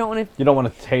beer, but you don't want you don't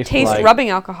want to taste like, rubbing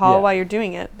alcohol Yeah. while you're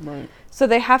doing it. Right. So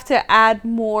they have to add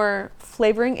more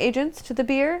flavoring agents to the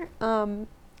beer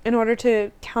in order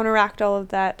to counteract all of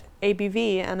that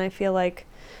ABV, and I feel like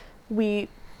we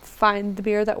find the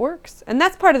beer that works. And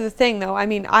that's part of the thing, though. I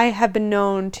mean, I have been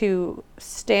known to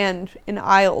stand in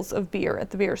aisles of beer at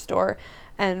the beer store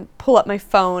and pull up my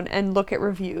phone and look at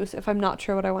reviews if I'm not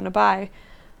sure what I want to buy,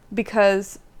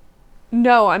 because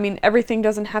no, I mean, everything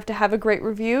doesn't have to have a great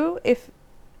review. If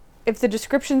the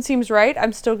description seems right,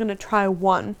 I'm still going to try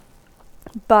one.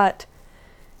 But,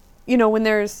 you know, when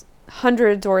there's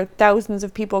hundreds or thousands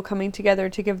of people coming together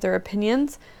to give their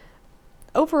opinions,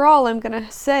 overall, I'm going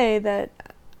to say that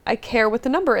I care what the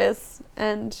number is.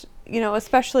 And, you know,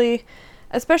 especially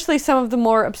some of the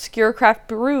more obscure craft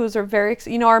brews are very,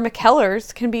 you know, our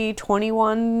Mikkeller's can be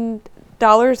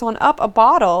 $21 on up a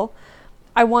bottle.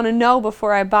 I want to know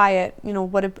before I buy it, you know,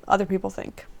 what do other people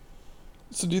think.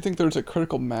 So do you think there's a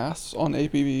critical mass on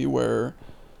ABV where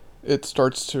it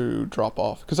starts to drop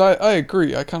off? Because I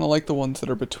agree. I kind of like the ones that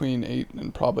are between 8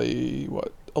 and probably,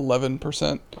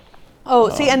 11%. Oh,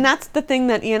 see, and that's the thing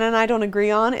that Ian and I don't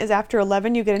agree on, is after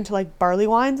 11 you get into like barley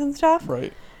wines and stuff.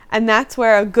 Right. And that's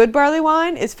where a good barley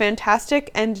wine is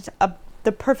fantastic and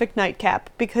the perfect nightcap,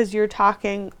 because you're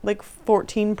talking like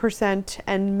 14%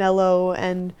 and mellow,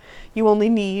 and you only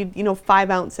need, you know,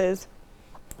 5 ounces.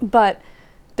 But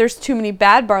there's too many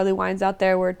bad barley wines out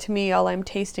there where, to me, all I'm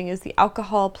tasting is the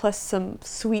alcohol plus some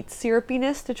sweet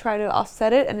syrupiness to try to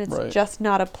offset it, and it's Right. just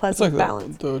not a It's pleasant like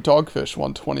balance. the Dogfish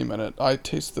 120 minute. I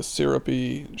taste the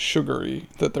syrupy, sugary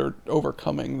that they're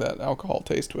overcoming that alcohol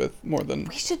taste with more than...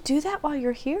 We should do that while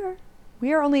you're here.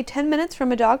 We are only 10 minutes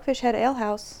from a Dogfish Head Ale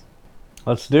House.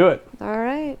 Let's do it. All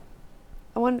right.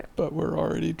 I wonder. But we're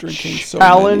already drinking so many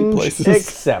Challenge places.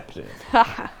 accepted.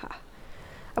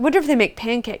 I wonder if they make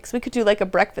pancakes. We could do like a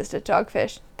breakfast at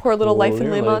Dogfish. Pour a little Life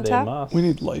and Lima on top. We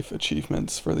need life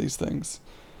achievements for these things.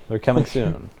 They're coming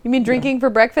soon. You mean drinking for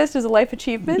breakfast is a life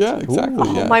achievement? Yeah, exactly.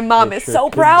 Oh, yeah. my mom It is sure so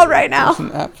could proud be. right now. There's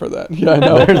an app for that. Yeah, I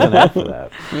know. There's an app for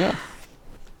that. Yeah.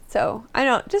 So I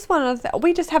know. Just one of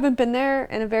we just haven't been there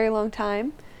in a very long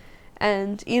time,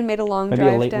 and Ian made a long Maybe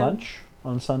drive a late down. lunch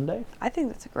on Sunday. I think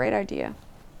that's a great idea.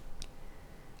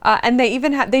 And they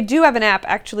even they do have an app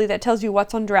actually that tells you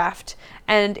what's on draft,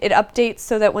 and it updates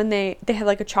so that when they have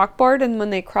like a chalkboard, and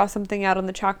when they cross something out on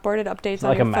the chalkboard, it updates It's on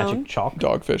like a your phone. magic chalk.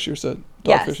 Dogfish, you said.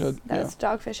 Yes, Dogfish Head. that's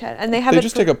Yeah. Dogfish Head, and they have They it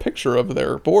just for- take a picture of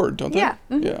their board, don't they? Yeah,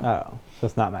 mhm. Yeah. Oh, so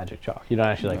it's not magic chalk. You don't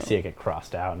actually No. see it get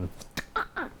crossed out. And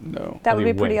No. That That'd would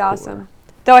be be pretty way cooler. awesome.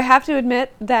 Though I have to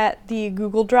admit that the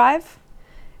Google Drive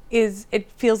it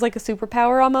feels like a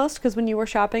superpower almost, because when you were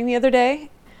shopping the other day,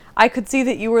 I could see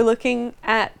that you were looking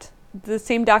at the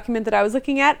same document that I was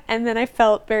looking at, and then I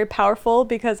felt very powerful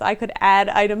because I could add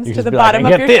items you to just the be bottom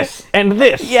like, of and your get this, and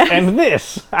this, Yes. and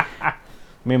this.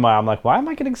 Meanwhile, I'm like, why am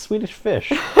I getting Swedish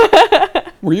fish?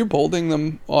 Were you bolding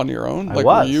them on your own? I Like,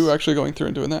 was. were you actually going through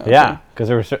and doing that? Yeah, Okay. because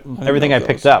there was didn't everything know I if that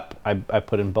picked was- up, I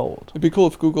put in bold. It'd be cool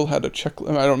if Google had a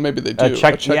checklist. I don't. Maybe they do. A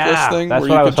checklist checklist thing. that's where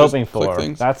what you I was could just hoping click for.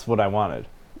 things. That's what I wanted.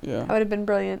 Yeah. That would have been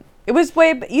brilliant. It was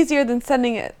way easier than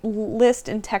sending a list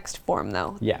in text form,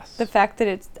 though. Yes. The fact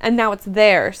that and now it's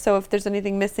there, so if there's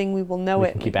anything missing, we will know we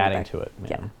it. can and keep go adding back. to it. Man.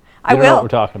 Yeah. We I don't know what will. we're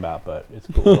talking about, but it's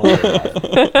cool. Don't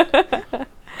worry about it.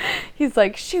 He's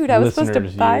like, shoot, I was supposed to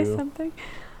Listeners, buy you- something.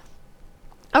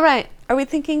 All right. Are we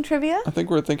thinking trivia? I think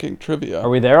we're thinking trivia. Are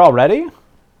we there already?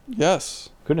 Yes.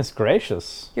 Goodness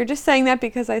gracious. You're just saying that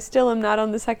because I still am not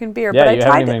on the second beer, Yeah, but I you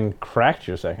tried haven't it. even cracked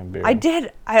your second beer. I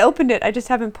did. I opened it. I just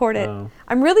haven't poured it. Oh.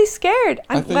 I'm really scared.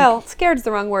 I think- Well, scared's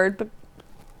the wrong word, but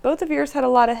Both of yours had a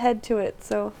lot of head to it,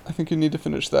 so. I think you need to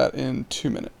finish that in 2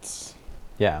 minutes.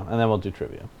 Yeah, and then we'll do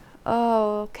trivia.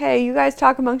 Oh, okay. You guys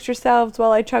talk amongst yourselves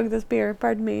while I chug this beer.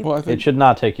 Pardon me. Well, I think It should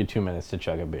not take you 2 minutes to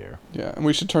chug a beer. yeah, and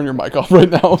we should turn your mic off right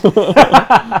now.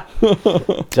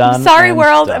 Done. I'm sorry, and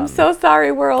world. done. I'm so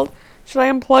sorry, world. Should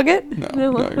I unplug it?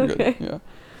 No, you're good. Yeah.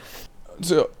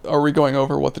 So, are we going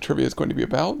over what the trivia is going to be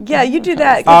about? Yeah, you do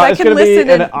that, 'cause I It's can going to be listen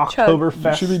an and chug. Oktoberfest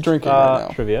You should be drinking right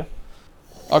now. trivia.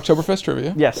 Oktoberfest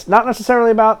trivia. Yes, not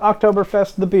necessarily about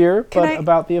Oktoberfest, the beer, Can but I-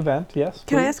 about the event, yes.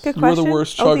 Can I please. ask a You are question? the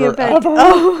worst Oh, the chugger event. ever.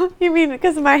 Oh, you mean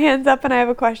because my hand's up and I have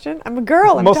a question? I'm a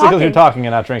girl. I'm Mostly because you're talking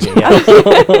and not drinking,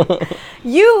 yes.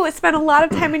 You spent a lot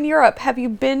of time in Europe. Have you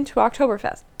been to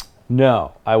Oktoberfest?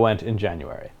 No, I went in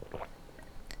January.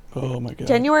 Oh my god.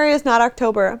 January is not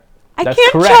October. I That's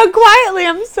can't correct. chug quietly.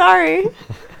 I'm sorry.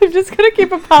 I'm just going to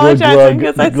keep apologizing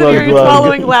because I sit here and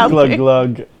swallowing loudly.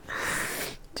 Glug, glug.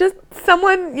 Just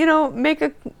someone, make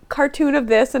a cartoon of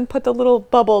this and put the little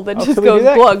bubble that Oh, just can we do goes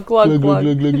that? glug, glug, glug.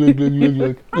 glug, glug, glug, glug,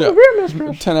 glug.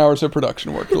 Yeah. 10 hours of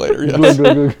production work later. Yes.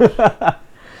 Glug, glug, glug.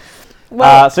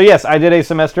 Well, So yes, I did a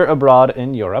semester abroad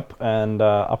in Europe, and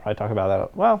I'll probably talk about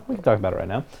that. Well, we can talk about it right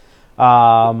now.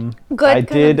 good, I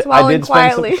 'cause did. I'm swallowing I did spend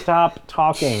quietly. some. Stop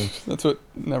talking. That's what.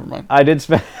 Never mind. I did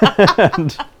spend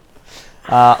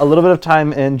a little bit of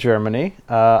time in Germany.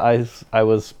 I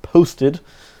was posted,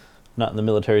 not in the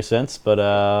military sense,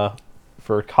 but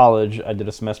for college, I did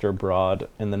a semester abroad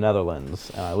in the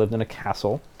Netherlands, and I lived in a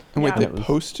castle. And wait, Yeah. they It was-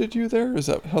 posted you there? Is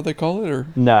that how they call it, or?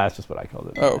 No, that's just what I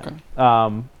called it. Oh, okay.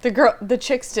 The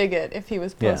chicks dig it if he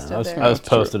was Yeah, posted I was, there. I was That's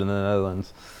true. posted in the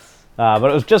Netherlands, but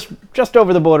it was just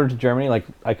over the border to Germany. Like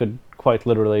I could quite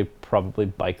literally probably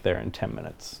bike there in 10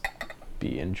 minutes,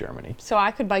 be in Germany. So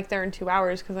I could bike there in 2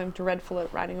 hours because I'm dreadful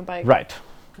at riding a bike. Right.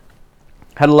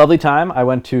 Had a lovely time. I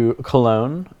went to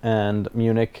Cologne and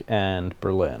Munich and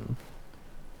Berlin.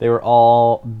 They were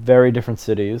all very different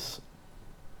cities.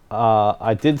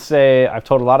 I did say, I've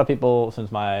told a lot of people since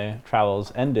my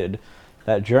travels ended,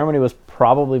 that Germany was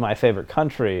probably my favorite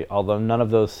country, although none of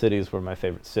those cities were my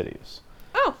favorite cities.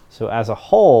 Oh. So as a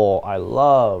whole, I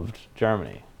loved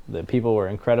Germany. The people were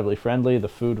incredibly friendly. The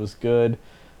food was good.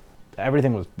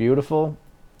 Everything was beautiful.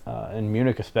 In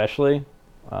Munich especially.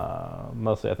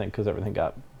 Mostly I think because everything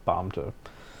got bombed to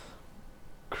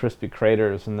crispy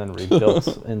craters and then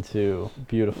rebuilt into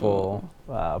beautiful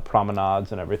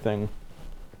promenades and everything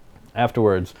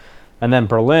afterwards. And then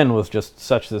Berlin was just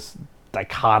such this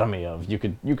dichotomy of you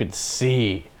could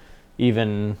see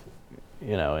even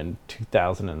in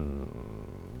 2000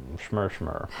 and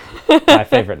schmur, my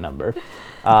favorite number,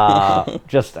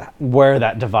 just where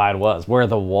that divide was, where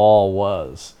the wall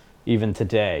was. Even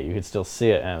today you could still see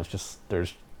it, and it was just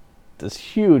there's this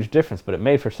huge difference, but it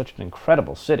made for such an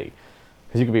incredible city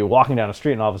because you could be walking down a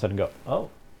street and all of a sudden go, oh,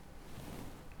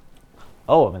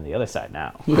 I'm in the other side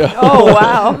now. Yeah. Oh,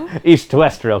 wow. East to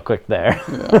west real quick there.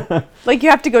 Like you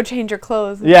have to go change your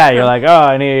clothes. Yeah, you're like, oh,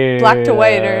 I need Black to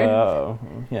white or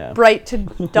yeah. bright to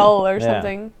dull or Yeah.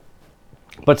 something.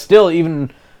 But still,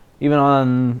 even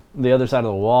on the other side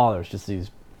of the wall, there's just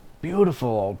these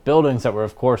beautiful buildings that were,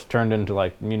 of course, turned into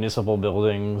like municipal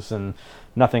buildings, and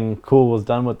nothing cool was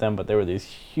done with them. But they were these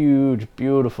huge,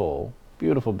 beautiful,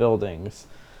 beautiful buildings,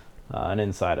 and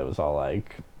inside it was all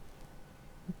like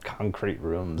concrete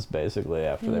rooms, basically,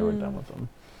 after they were done with them.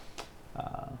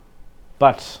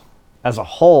 But as a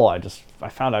whole, I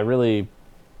found I really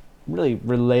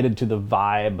related to the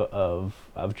vibe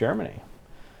of Germany.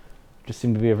 Just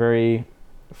seemed to be a very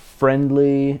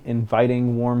friendly,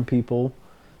 inviting, warm people,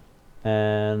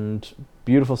 and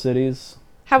beautiful cities.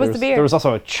 How was the beer? There was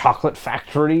also a chocolate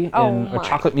factory Oh in a my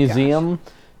chocolate museum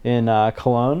in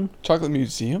Cologne. Chocolate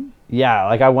museum? Yeah,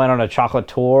 like I went on a chocolate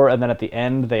tour, and then at the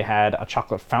end they had a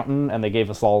chocolate fountain, and they gave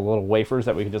us all little wafers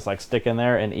that we could just like stick in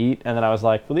there and eat. And then I was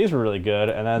like, well, these were really good.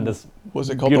 And then this Was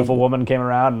it called beautiful woman came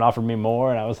around and offered me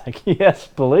more, and I was like, yes,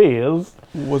 please.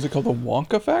 Was it called the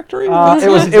Wonka Factory? It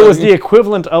was the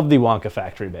equivalent of the Wonka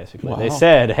factory, basically. They Wow.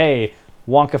 said, hey,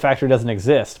 Wonka factory doesn't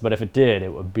exist, but if it did,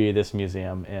 it would be this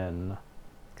museum in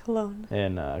Cologne.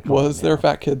 Cologne, Was there a yeah.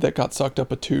 fat kid that got sucked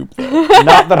up a tube there?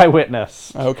 Not that I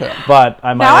witnessed. Okay. But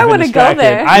I might Now I have been wanna go distracted.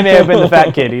 there. I may have been the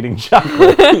fat kid eating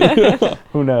chocolate.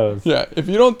 Who knows? Yeah, if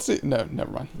you don't see... No,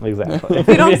 never mind. Exactly. If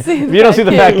you don't see if the you don't fat see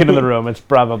the fat kid. kid in the room, it's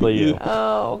probably you.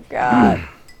 Oh, God.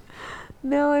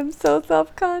 Now I'm so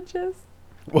self-conscious.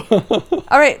 All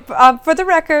right. For the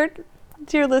record,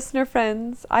 dear listener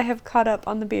friends, I have caught up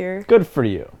on the beer. Good for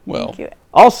you. Well, Thank you.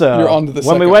 Also, You're on to the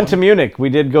when we second went one. to Munich, we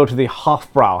did go to the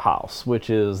Hofbrauhaus, which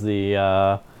is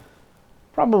the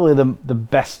probably the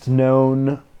best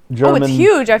known German. Oh, it's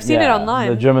huge. I've seen it yeah, online.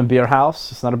 The German beer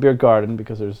house. It's not a beer garden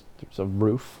because there's a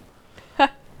roof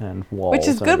and walls. Which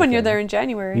is and good when you're everything. there in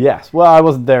January. Yes. Well, I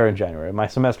wasn't there in January. My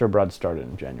semester abroad started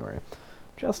in January,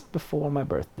 just before my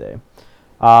birthday.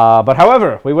 But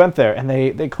however, we went there, and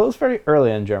they close very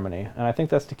early in Germany, and I think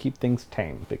that's to keep things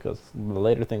tame, because the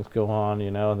later things go on,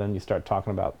 then you start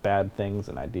talking about bad things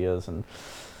and ideas, and,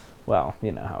 well,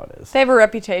 you know how it is. They have a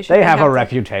reputation. They have a to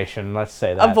reputation, let's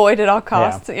say that. Avoid at all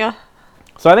costs, yeah.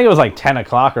 So I think it was like 10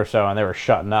 o'clock or so, and they were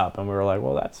shutting up, and we were like,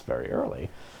 well, that's very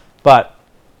early. But,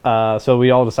 so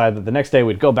we all decided that the next day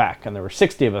we'd go back, and there were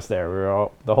 60 of us there. We were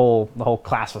all, the whole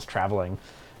class was traveling,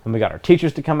 and we got our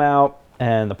teachers to come out,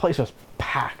 and the place was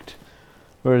packed.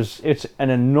 It's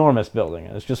an enormous building.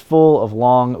 It's just full of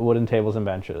long wooden tables and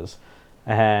benches.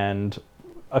 And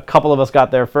a couple of us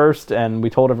got there first, and we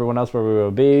told everyone else where we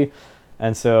would be.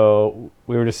 And so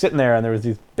we were just sitting there, and there was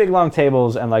these big long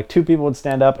tables, and like 2 people would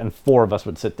stand up, and 4 of us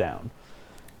would sit down.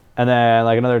 And then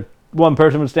like another 1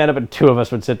 person would stand up, and 2 of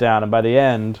us would sit down. And by the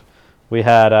end, we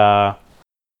had a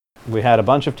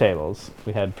bunch of tables.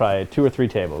 We had probably 2 or 3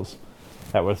 tables.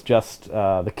 That was just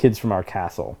the kids from our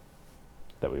castle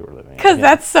that we were living in. Because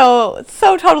that's so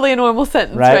totally a normal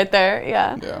sentence right there.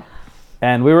 Yeah. Yeah.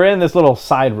 And we were in this little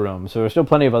side room, so there were still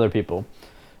plenty of other people.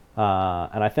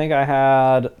 And I think I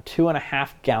had 2.5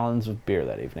 gallons of beer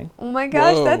that evening. Oh my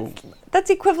gosh, Whoa.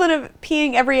 that's equivalent of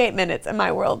peeing every 8 minutes in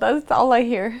my world. That's all I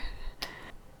hear.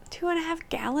 2.5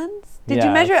 gallons? Did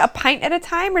you measure a pint at a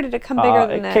time, or did it come bigger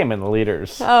than that? It came in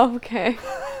liters. Oh, okay.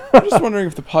 I'm just wondering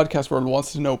if the podcast world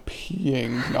wants to know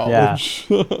peeing knowledge.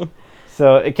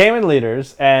 So it came in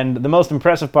liters, and the most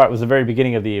impressive part was the very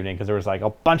beginning of the evening, because there was like a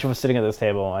bunch of us sitting at this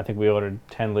table. I think we ordered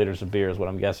 10 liters of beer is what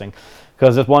I'm guessing,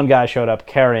 because this one guy showed up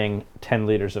carrying 10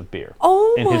 liters of beer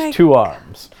in his 2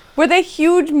 arms. Were they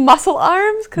huge muscle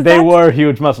arms? They were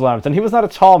huge muscle arms, and he was not a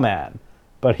tall man,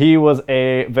 but he was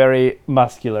a very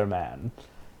muscular man.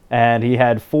 And he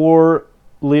had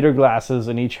 4-liter glasses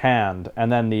in each hand,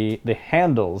 and then the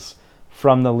handles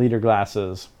from the liter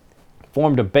glasses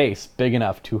formed a base big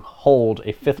enough to hold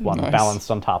a 5th one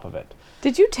balanced on top of it.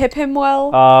 Did you tip him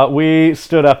well? We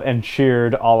stood up and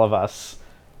cheered, all of us,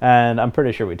 and I'm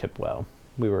pretty sure we tipped well.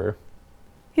 We were...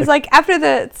 He's like, after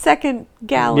the 2nd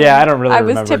gallon, yeah, I don't really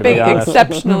remember, I was tipping to be honest.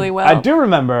 exceptionally well. I do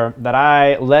remember that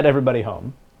I led everybody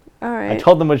home. All right. I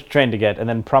told them which train to get, and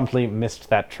then promptly missed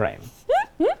that train.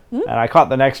 And I caught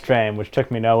the next train, which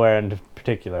took me nowhere in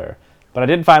particular. But I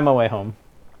did find my way home.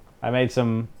 I made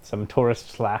some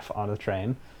tourists laugh on the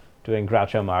train, doing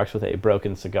Groucho Marx with a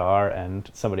broken cigar and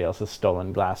somebody else's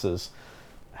stolen glasses.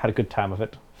 Had a good time of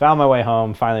it. Found my way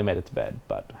home, finally made it to bed,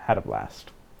 but had a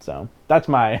blast. So that's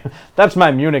my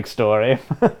Munich story.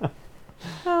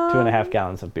 2.5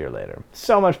 gallons of beer later.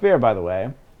 So much beer, by the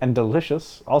way, and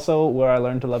delicious. Also where I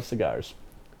learned to love cigars.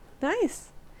 Nice.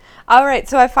 All right,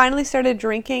 so I finally started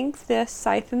drinking this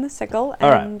Scythe and the Sickle,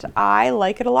 and I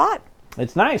like it a lot.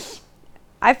 It's nice.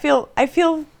 I feel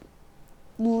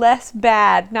less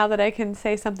bad now that I can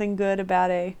say something good about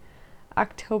a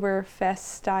Oktoberfest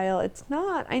style. It's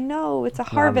not. I know it's a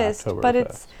harvest, but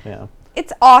it's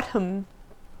autumn.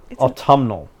 It's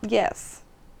autumnal. Yes.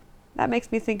 That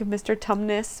makes me think of Mr.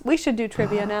 Tumnus. We should do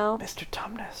trivia now. Mr.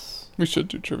 Tumnus. We should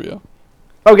do trivia.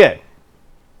 Okay.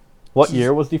 What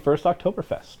year was the first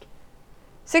Oktoberfest?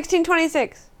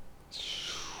 1626.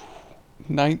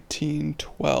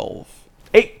 1912.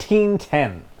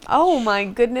 1810. Oh my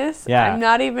goodness. Yeah. I'm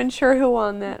not even sure who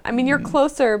won that. I mean, you're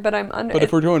closer, but I'm under. But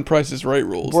if we're doing Price is Right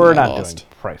rules, we're then I not lost. doing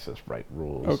Price is Right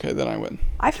rules. Okay, then I win.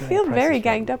 I feel very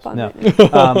ganged up on No.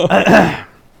 it.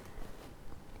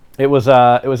 It was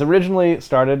originally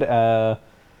started. There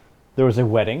was a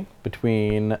wedding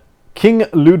between King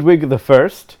Ludwig I,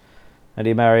 and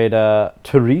he married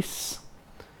Therese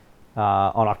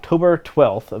on October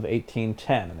 12th of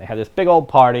 1810, and they had this big old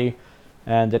party,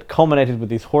 and it culminated with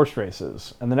these horse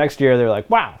races. And the next year they were like,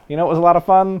 wow, it was a lot of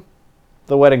fun?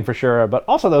 The wedding for sure, but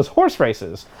also those horse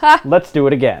races. Let's do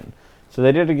it again. So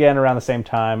they did it again around the same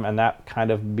time, and that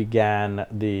kind of began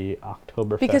the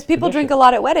Oktoberfest Because people tradition. drink a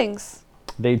lot at weddings.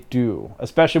 They do,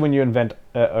 especially when you invite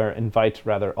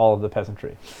all of the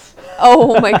peasantry.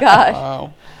 Oh my gosh.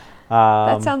 Wow.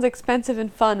 That sounds expensive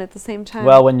and fun at the same time.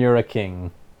 Well, when you're a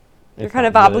king, You're it's kind not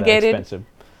of really that obligated. expensive.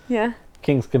 Yeah.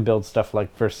 Kings can build stuff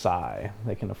like Versailles.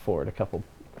 They can afford a couple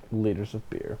liters of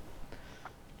beer.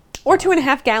 Or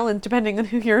 2.5 gallons, depending on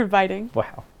who you're inviting.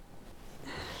 Wow.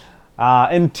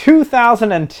 In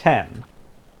 2010,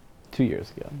 2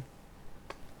 years ago,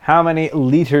 how many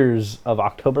liters of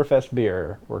Oktoberfest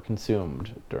beer were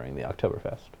consumed during the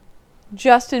Oktoberfest?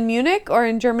 Just in Munich or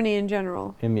in Germany in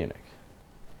general? In Munich.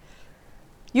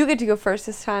 You get to go first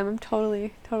this time. I'm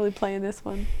totally playing this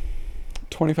one.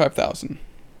 25,000.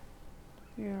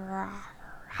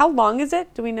 How long is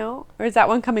it? Do we know? Or is that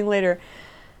one coming later?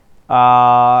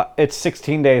 It's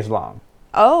 16 days long,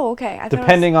 Oh, okay. I thought it was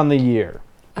depending on the year.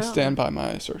 I stand by my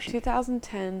assertion.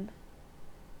 2010.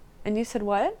 And you said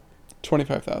what?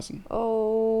 25,000.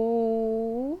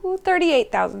 Oh,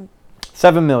 38,000.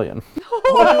 7 million.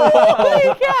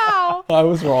 Holy cow! I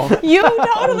was wrong. You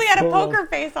totally had a so poker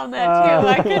face on that too.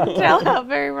 I could tell how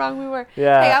very wrong we were.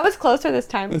 Yeah. Hey, I was closer this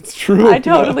time. It's true. I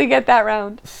totally get that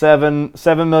round. 7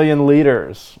 million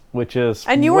liters, which is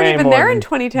And you weren't way even more there in than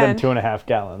 2010. 2.5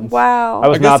 gallons. Wow. I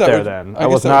was guess not that there would- then. I I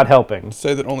was guess that not would- helping.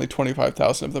 Say that only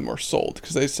 25,000 of them were sold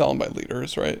because they sell them by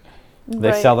liters, right? They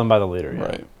Right. sell them by the liter. Yeah.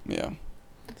 Right. Yeah.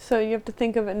 So you have to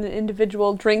think of an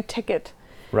individual drink ticket.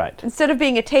 Right. Instead of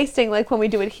being a tasting like when we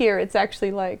do it here, it's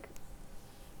actually like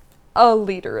a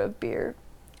liter of beer.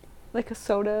 Like a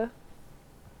soda.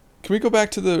 Can we go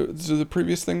back to the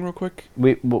previous thing real quick?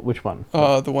 Which one?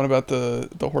 The one about the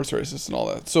horse races and all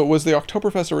that. So was the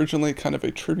Oktoberfest originally kind of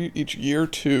a tribute each year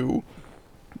to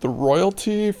the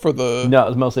royalty for the? No, it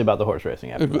was mostly about the horse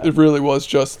racing. After that. It really was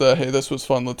just the hey, this was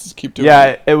fun. Let's just keep doing Yeah,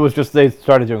 it. it was just they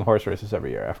started doing horse races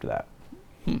every year after that.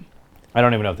 I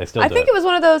don't even know if they still do I think it was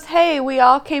one of those, hey, we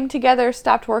all came together,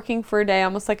 stopped working for a day,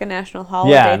 almost like a national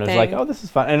holiday Yeah, and it thing. was like, oh, this is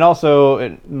fun. And also,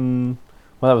 well,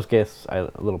 that was a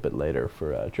little bit later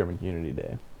for German Unity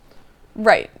Day.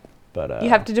 Right. But You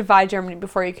have to divide Germany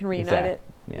before you can reunite it.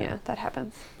 Yeah. Yeah, that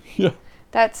happens. Yeah.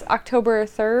 That's October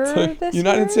 3rd So, this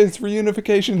United year? States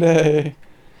Reunification Day.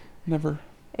 Never.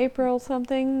 April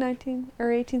something,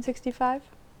 1865?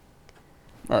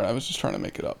 All right, I was just trying to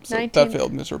make it up. So 19. that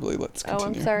failed miserably. Let's Oh,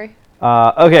 continue. I'm sorry.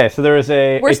 Okay, so there is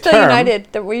We're a still term, united.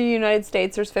 We're United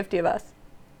States. There's 50 of us.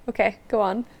 Okay, go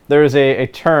on. There is a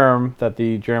term that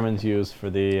the Germans use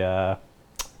for the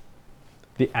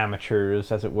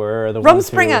amateurs, as it were. The ones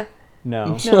who- Rumspringa.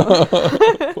 No.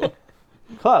 No.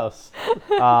 Close.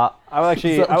 I will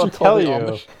actually. Is that I what will you call tell the you.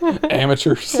 Amish?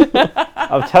 Amateurs.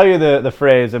 I'll tell you the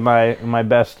phrase in my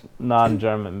best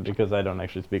non-German because I don't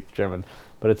actually speak German.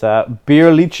 But it's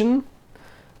Bierlichen,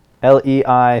 Leichen.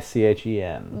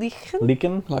 Lichen?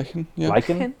 Lichen. Leichen? Yeah.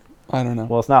 Lichen. I don't know.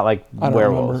 Well, it's not like I don't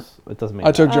werewolves. It doesn't mean.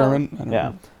 I took that. German. I don't Yeah.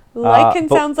 know. Lichen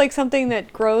but- sounds like something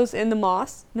that grows in the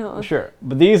moss. No. Sure,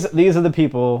 but these are the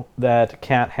people that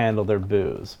can't handle their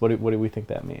booze. What do we think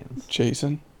that means?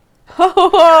 Jason.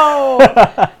 Oh,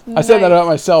 I said that about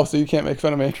myself, so you can't make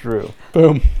fun of me. True.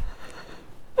 Boom.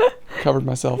 Covered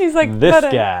myself. He's like This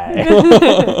 "But,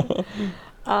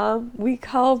 guy. we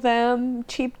call them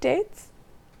cheap dates.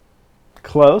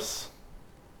 Close.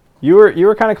 You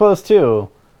were kind of close too.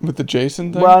 With the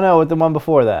Jason thing? Well, no, with the one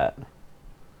before that.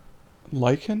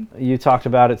 Lichen? You talked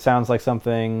about it sounds like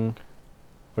something.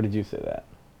 What did you say that?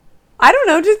 I don't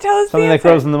know. Just tell us Something the that answer.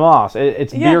 grows in the moss.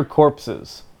 It's Yeah. beer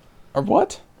corpses. Or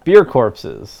what? Beer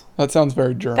corpses. That sounds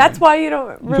very German. That's why you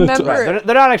don't remember.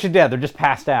 They're not actually dead. They're just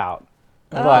passed out.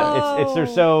 But it's they're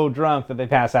Oh. so drunk that they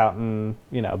pass out, and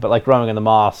but like growing in the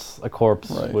moss, a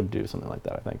corpse Right. would do something like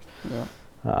that. I think.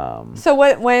 Yeah. So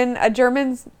when a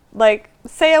German's like,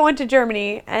 say I went to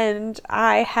Germany and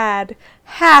I had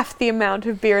half the amount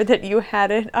of beer that you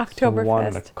had at So 1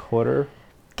 Oktoberfest, 1/4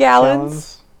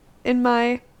 gallons in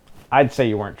my I'd say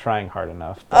you weren't trying hard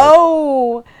enough.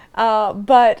 but-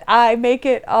 but I make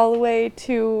it all the way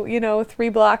to 3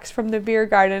 blocks from the beer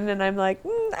garden, and I'm like,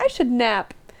 I should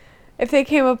nap. If they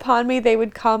came upon me, they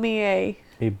would call me a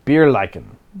A beer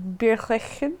lichen.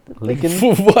 Bierlichen.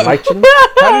 Lichen? What? Lichen?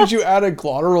 How did you add a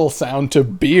glottal sound to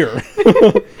beer?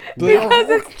 Because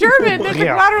it's German. There's a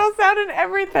Yeah. glottal sound in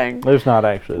everything. There's not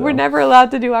actually. We're though. never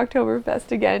allowed to do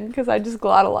Oktoberfest again because I just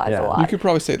glottalize Yeah. a You lot. could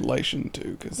probably say Leichen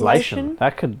too, Lichen.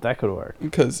 That could work.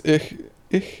 because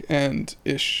ich and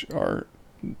ish are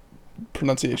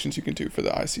pronunciations you can do for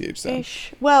the ICH sound.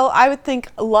 Ish. Well, I would think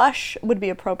lush would be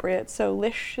appropriate, so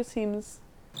lish seems.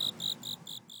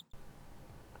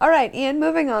 All right, Ian,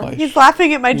 moving on. Leish. He's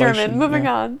laughing at my German. Leichen, Moving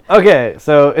yeah. on. Okay,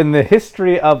 so in the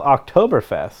history of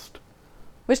Oktoberfest,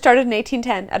 Which started in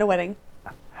 1810 at a wedding.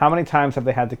 how many times have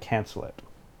they had to cancel it?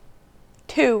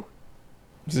 2.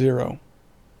 0.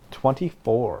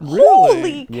 24. Really?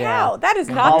 Holy Yeah. cow! That is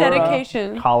not Cholera.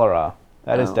 dedication. Cholera.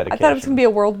 That is Oh, dedication. I thought it was gonna be a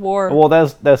world war. Well,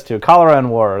 that's two. Cholera and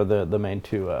war are the main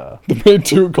two. The main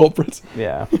 2 culprits.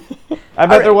 Yeah. I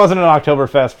bet there wasn't an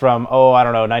Oktoberfest from,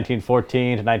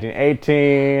 1914 to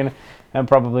 1918, and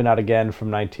probably not again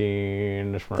from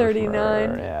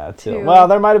 39 Yeah. to- Well,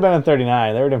 there might have been in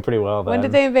 39. They were doing pretty well then. When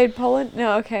did they invade Poland?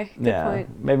 No, okay, good Yeah.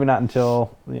 point. Maybe not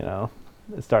until,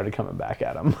 it started coming back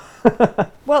at them.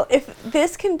 Well, if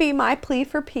this can be my plea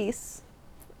for peace,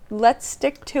 let's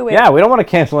stick to it. Yeah, we don't want to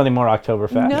cancel any more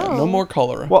Oktoberfest. No. No more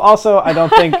cholera. Well, also, I don't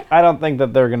think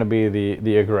that they're going to be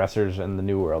the aggressors in the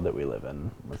new world that we live in.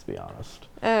 Let's be honest.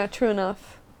 True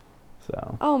enough.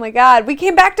 So. Oh my God, we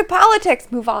came back to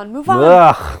politics. Move on.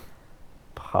 Ugh.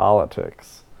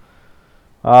 Politics.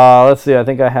 Let's see. I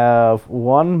think I have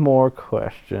one more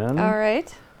question. All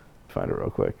right. Find it real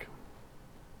quick.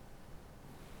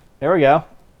 There we go.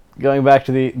 Going back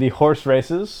to the horse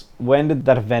races, when did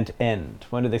that event end?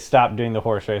 When did they stop doing the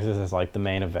horse races as like the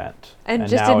main event? And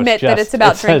just now admit that it's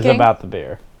about drinking? It's about the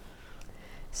beer.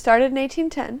 Started in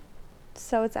 1810,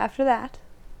 so it's after that.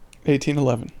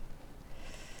 1811.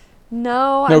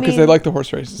 No, No, because they like the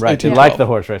horse races. Right, they 1812. like the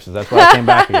horse races. That's why I came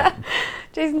back again.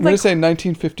 Jason's I'm like, going to say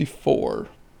 1954.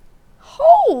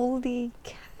 holy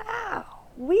cow.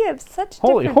 We have such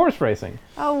Holy different... horse racing.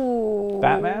 Oh.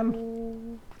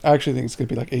 Batman? I actually think it's going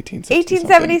to be like 1860.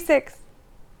 1876.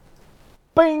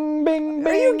 Bing, bing, bing.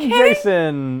 Are you kidding?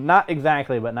 Jason. Not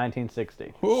exactly, but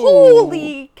 1960.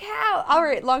 Holy cow. All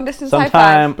right, long distance high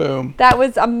Sometime. five. Boom. That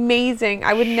was amazing.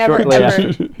 I would never Shortly ever...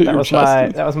 after.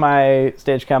 That was my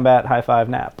stage combat high five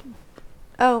nap.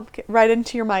 Oh, okay. Right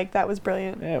into your mic. That was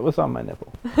brilliant. Yeah, it was on my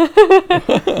nipple.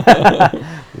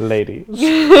 Ladies.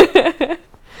 So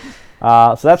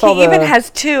that's all He even has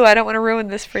two. I don't want to ruin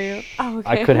this for you. Oh, okay.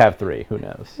 I could have 3. Who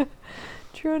knows?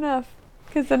 True enough.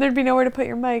 Because then there'd be nowhere to put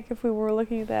your mic if we were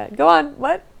looking at that. Go on.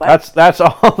 What? That's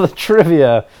all the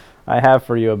trivia I have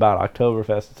for you about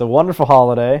Oktoberfest. It's a wonderful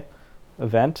holiday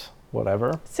event,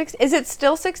 whatever. Is it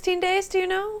still 16 days? Do you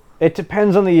know? It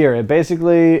depends on the year. It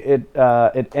basically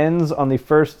it ends on the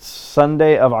first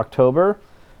Sunday of October,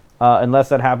 unless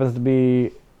that happens to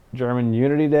be German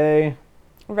Unity Day.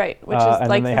 Right, which is and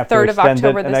like then they the have 3rd to of extend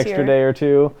October it an this extra year. day or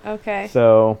two. Okay.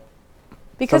 So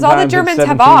because all the sometimes it's Germans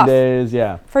have 17 off days,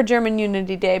 yeah. for German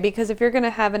Unity Day. Because if you're going to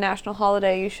have a national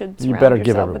holiday, you should You surround better give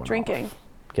yourself everyone with drinking. off.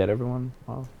 Get everyone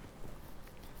off.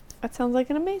 That sounds like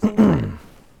an amazing plan.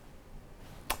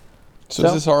 So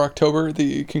is this our October,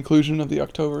 the conclusion of the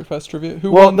Oktoberfest trivia?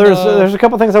 Who Well, won, there's a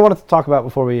couple things I wanted to talk about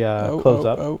before we close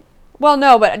up. Well,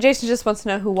 no, but Jason just wants to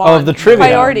know who won. Oh, the trivia.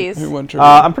 Priorities. Who won trivia?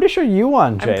 I'm pretty sure you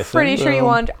won, Jason. I'm pretty sure you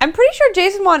won. I'm pretty sure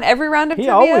Jason won every round of He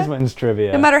trivia. always wins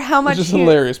trivia. No matter how much Which is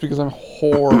hilarious because I'm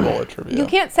horrible at trivia. You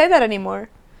can't say that anymore.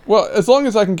 Well, as long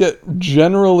as I can get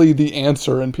generally the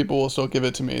answer and people will still give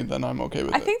it to me, then I'm okay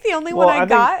with it. I think the only one I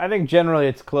got... I think generally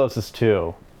it's closest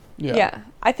to. Yeah.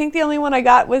 I think the only one I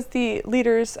got was the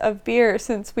liters of beer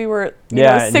since we were you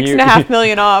Yeah, know, and 6.5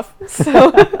 million off.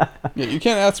 So Yeah, you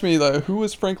can't ask me like, who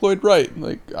was Frank Lloyd Wright?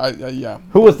 Like, yeah.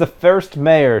 Who was the first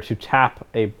mayor to tap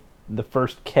the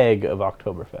first keg of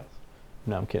Oktoberfest?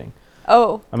 No, I'm kidding.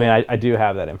 Oh. I mean, I do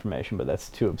have that information, but that's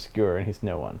too obscure, and he's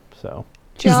no one. So.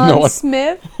 John no one.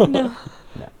 Smith? No.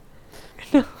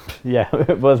 Yeah,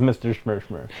 it was Mr.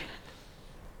 Schmershmer.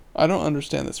 I don't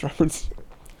understand this reference.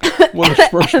 What is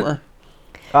Schmershmer?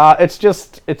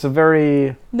 It's a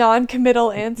very...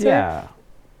 Non-committal answer? Yeah.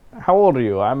 How old are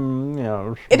you? I'm,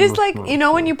 It is like,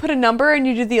 when you put a number and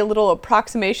you do the little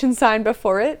approximation sign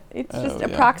before it? It's just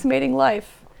approximating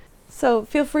life. So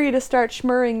feel free to start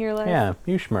schmurring your life. Yeah,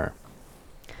 you schmur.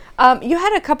 You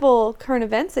had a couple current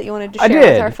events that you wanted to share I did,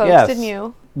 with our folks, yes. didn't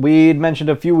you? We'd mentioned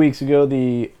a few weeks ago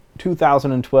the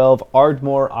 2012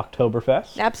 Ardmore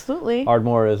Oktoberfest. Absolutely.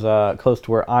 Ardmore is close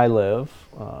to where I live,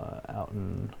 out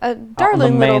in A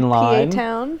darling main little line. PA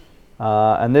town.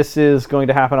 And this is going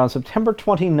to happen on September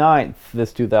 29th,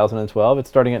 this 2012. It's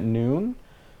starting at noon.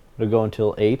 It'll go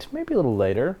until 8, maybe a little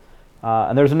later.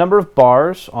 And there's a number of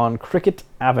bars on Cricket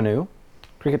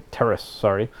Terrace,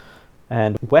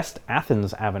 and West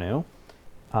Athens Avenue.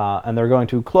 And they're going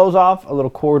to close off a little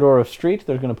corridor of street.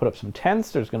 They're going to put up some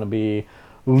tents. There's going to be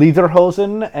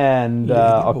Lederhosen and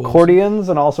accordions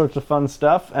and all sorts of fun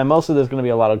stuff. And mostly there's going to be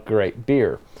a lot of great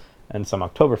beer and some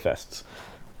Oktoberfests.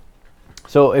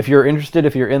 So if you're interested,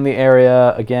 if you're in the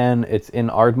area, again, it's in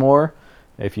Ardmore.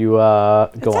 If you go on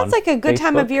It sounds like a good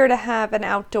time of Facebook. year to have an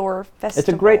outdoor festival. It's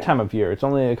a great time of year. It's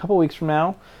only a couple weeks from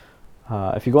now.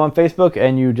 If you go on Facebook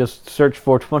and you just search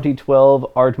for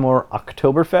 2012 Ardmore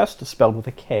Oktoberfest, spelled with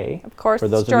a K. Of course, for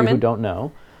those it's of you German. who don't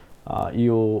know,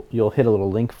 you'll hit a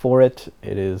little link for it.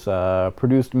 It is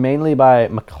produced mainly by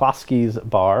McCloskey's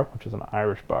Bar, which is an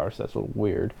Irish bar, so that's a little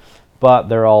weird. But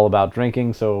they're all about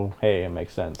drinking, so hey, it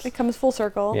makes sense. It comes full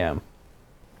circle. Yeah.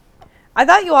 I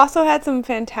thought you also had some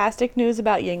fantastic news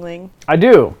about Yingling. I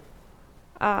do.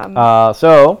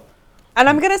 And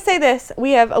I'm going to say this.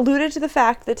 We have alluded to the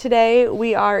fact that today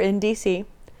we are in D.C.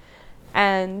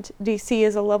 And D.C.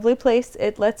 is a lovely place.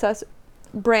 It lets us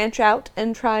branch out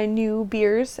and try new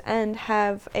beers and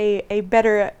have a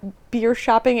better beer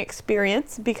shopping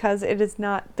experience because it is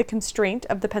not the constraint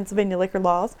of the Pennsylvania liquor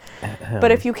laws.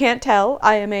 But if you can't tell,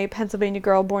 I am a Pennsylvania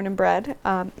girl born and bred.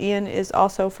 Ian is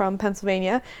also from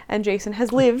Pennsylvania, and Jason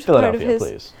has lived part of Philadelphia, his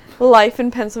please. life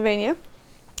in Pennsylvania.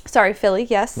 Sorry, Philly,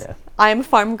 yes. Yeah. I am a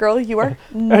farm girl. You are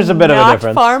There's a bit of a not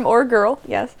difference. farm or girl,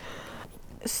 yes.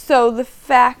 So the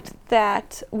fact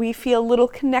that we feel a little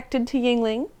connected to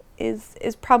Yuengling is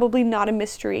probably not a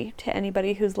mystery to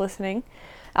anybody who's listening.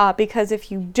 Because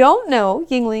if you don't know,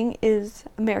 Yuengling is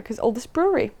America's oldest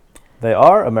brewery. They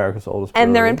are America's oldest brewery.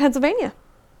 And they're in Pennsylvania.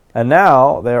 And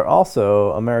now they're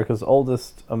also America's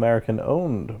oldest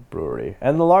American-owned brewery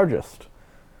and the largest.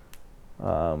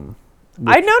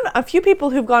 I've known a few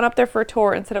people who've gone up there for a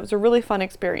tour and said it was a really fun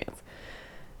experience.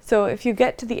 So if you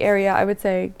get to the area, I would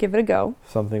say give it a go.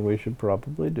 Something we should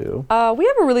probably do. We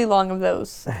have a really long Yeah.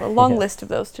 list of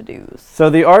those to-dos. So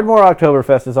the Ardmore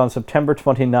Oktoberfest is on September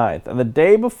 29th, and the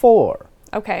day before,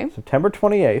 Okay, September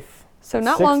 28th, so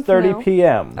not long from 6:30 now.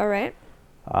 p.m., All right.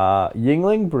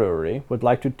 Yuengling Brewery would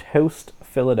like to toast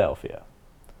Philadelphia.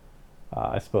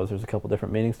 I suppose there's a couple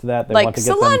different meanings to that. They Like want to get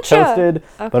them cilantro. toasted,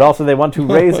 Okay. but also they want to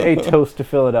raise a toast to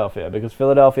Philadelphia, because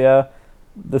Philadelphia,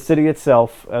 the city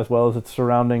itself, as well as its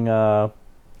surrounding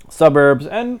suburbs,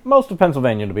 and most of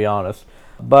Pennsylvania, to be honest,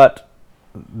 but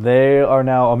they are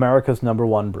now America's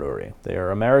 #1 brewery. They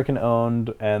are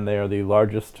American-owned, and they are the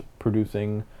largest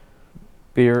producing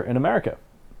beer in America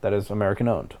that is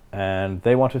American-owned. And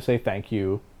they want to say thank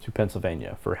you to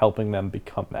Pennsylvania for helping them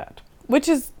become that. Which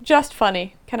is just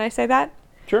funny. Can I say that?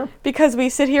 Sure. Because we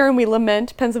sit here and we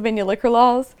lament Pennsylvania liquor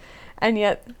laws, and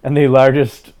yet And the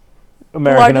largest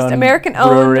American-owned American-owned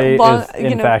brewery long- is,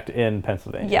 in fact, in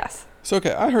Pennsylvania. yes. So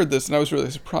okay, I heard this and I was really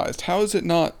surprised. How is it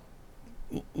not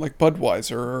like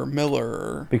Budweiser or Miller?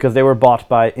 Or, Because they were bought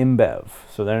by InBev,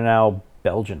 so they're now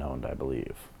Belgian-owned, I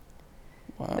believe.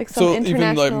 wow. Like some So even like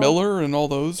international- Miller and all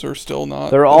those are still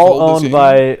not. They're as all old as owned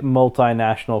Yuengling? by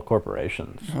multinational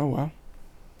corporations. Oh wow.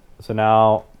 So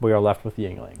now we are left with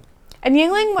Yuengling. And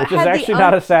Yuengling Which is had actually the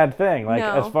not a sad thing. Like,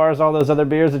 No. as far as all those other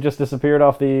beers that just disappeared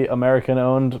off the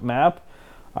American-owned map,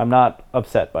 I'm not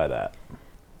upset by that.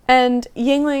 And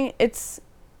Yuengling, it's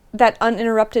that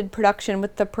uninterrupted production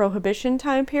with the Prohibition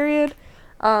time period.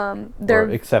 Or They're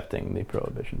accepting the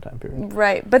Prohibition time period.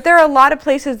 right, but there are a lot of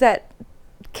places that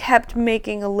kept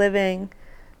making a living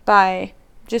by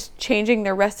just changing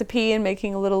their recipe and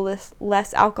making a little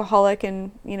less alcoholic,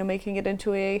 and making it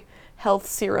into a health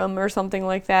serum or something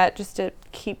like that, just to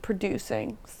keep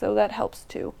producing. So that helps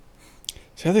too.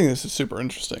 See, I think this is super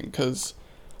interesting because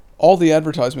all the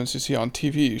advertisements you see on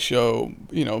TV show,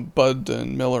 Bud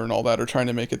and Miller and all that are trying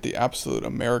to make it the absolute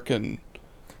American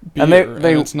beer, And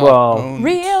they it's not well, owned.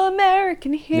 Real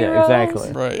American heroes.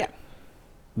 exactly. Right. Yeah.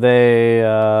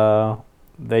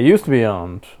 They used to be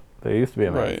owned. They used to be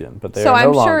Right. American, but they So are no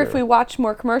I'm longer. sure if we watch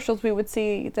more commercials, we would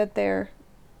see that their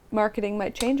marketing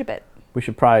might change a bit. We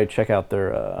should probably check out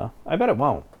their. I bet it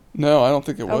won't. No, I don't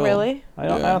think it will. Oh, really? I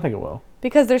don't Yeah. think it will.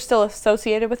 Because they're still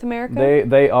associated with America?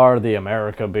 They are the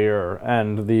America beer,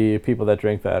 and the people that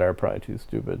drink that are probably too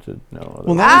stupid to know.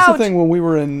 Well, that was Ouch. the thing when we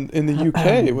were in the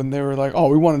UK when they were like, "Oh,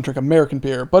 we want to drink American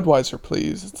beer, Budweiser,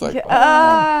 please." It's like,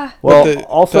 Yeah, Well, But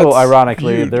also that's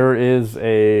ironically, viewed- there is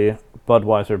a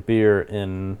Budweiser beer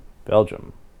in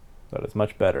Belgium that is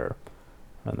much better,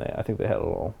 and I think they had a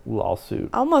little lawsuit.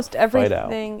 almost out.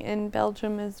 everything in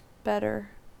Belgium is better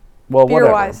Well, whatever.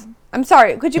 beer-wise. I'm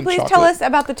sorry. Could you And please tell chocolate. us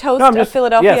about the toast No, I'm of just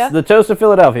Philadelphia? Yes, the Toast of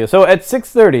Philadelphia. So at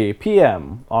 6:30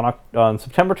 p.m. on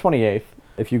September 28th,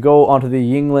 if you go onto the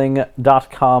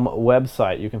Yuengling.com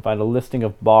website, you can find a listing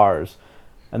of bars,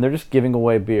 and they're just giving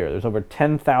away beer. There's over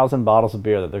 10,000 bottles of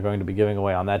beer that they're going to be giving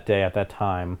away on that day at that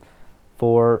time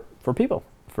for people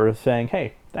for saying,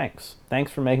 "Hey, thanks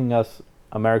for making us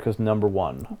America's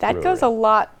 #1." That brewery." goes a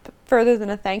lot further than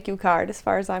a thank you card, as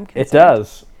far as I'm concerned. It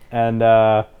does, and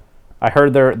I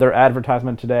heard their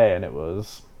advertisement today, and it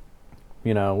was,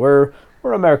 we're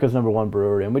America's #1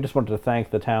 brewery, and we just wanted to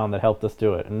thank the town that helped us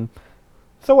do it. And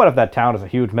so what if that town is a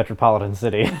huge metropolitan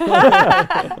city?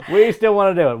 We still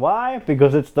want to do it. Why?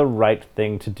 Because it's the right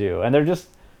thing to do. And they're just,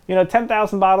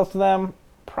 10,000 bottles to them,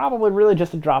 probably really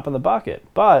just a drop in the bucket.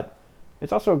 But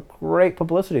it's also a great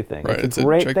publicity thing. Right, It's it's a a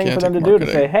great thing for them to gigantic do to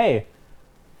say, marketing. hey,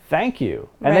 thank you.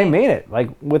 And they Right. mean it. Like,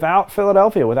 without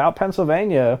Philadelphia, without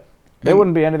Pennsylvania, there And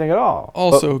wouldn't be anything at all.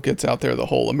 also gets out there the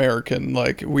whole American,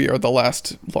 like we are the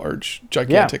last large,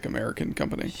 gigantic American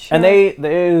company. Sure. And it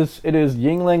is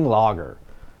Yuengling Lager.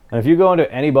 And if you go into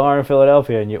any bar in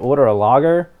Philadelphia and you order a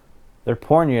lager, they're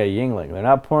pouring you a Yuengling. They're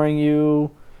not pouring you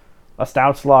a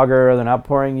Stouts lager. They're not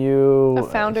pouring you A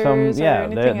Founders or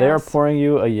anything they are else. pouring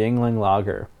you a Yingling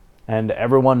lager, and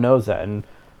everyone knows that. And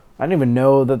I didn't even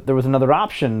know that there was another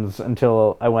options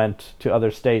until I went to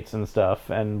other states and stuff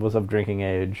and was of drinking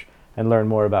age and learned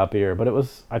more about beer. But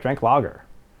I drank lager.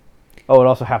 Oh, it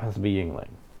also happens to be Yingling.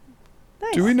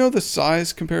 Nice. Do we know the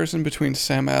size comparison between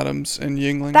Sam Adams and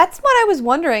Yingling? That's what I was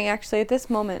wondering actually at this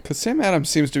moment. Because Sam Adams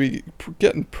seems to be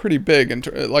getting pretty big, and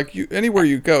anywhere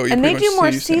you go, you And they pretty do much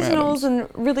more see Sam seasonals Adams. and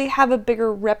really have a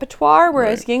bigger repertoire,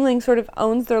 whereas Right. Yingling sort of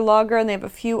owns their lager and they have a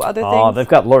few other Oh, things. they've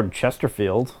got Lord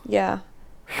Chesterfield. Yeah.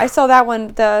 I saw that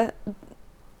one.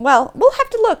 Well, we'll have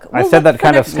to look. I We'll said look that for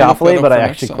kind of next time. We'll look that scoffily, up but for I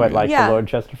next actually time, quite yeah. like Yeah. the Lord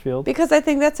Chesterfield. Because I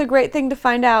think that's a great thing to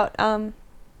find out.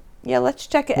 Yeah, let's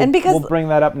check it. And because we'll bring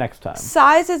that up next time.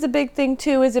 size is a big thing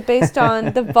too. Is it based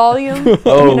on the volume?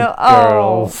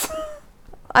 Girls.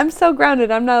 I'm so grounded.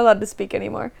 I'm not allowed to speak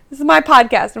anymore. This is my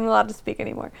podcast. I'm not allowed to speak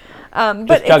anymore. But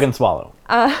Just chug and swallow.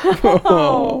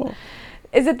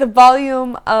 is it the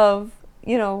volume of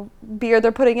beer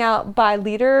they're putting out by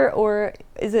liter, or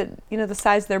is it the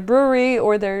size of their brewery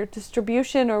or their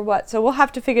distribution or what? So we'll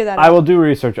have to figure that out. I will do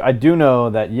research. I do know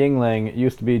that Yingling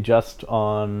used to be just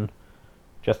in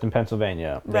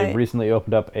Pennsylvania. Right. They recently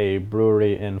opened up a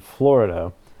brewery in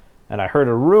Florida, and I heard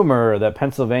a rumor that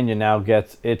Pennsylvania now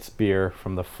gets its beer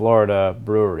from the Florida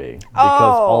brewery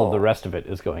because all of the rest of it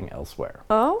is going elsewhere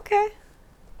Oh, okay.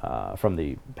 from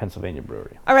the Pennsylvania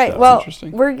brewery. All right. So- Well,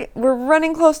 interesting. we're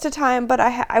running close to time, but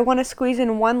I want to squeeze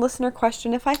in one listener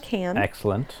question if I can.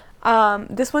 Excellent.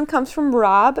 This one comes from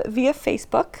Rob via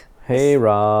Facebook. Hey,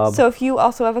 Rob. So if you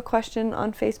also have a question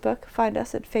on Facebook, find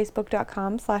us at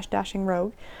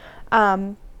facebook.com/dashingrogue.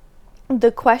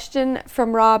 The question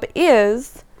from Rob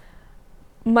is,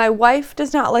 my wife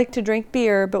does not like to drink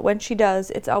beer, but when she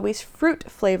does, it's always fruit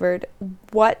flavored.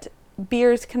 What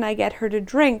beers can I get her to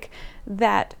drink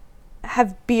that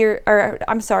have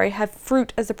have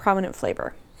fruit as a prominent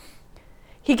flavor?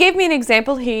 He gave me an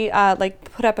example. He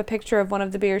put up a picture of one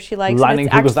of the beers she likes. and it's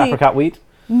Leinenkugel's actually- apricot wheat.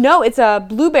 No, it's a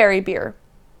blueberry beer.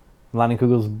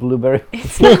 Leinenkugel's blueberry.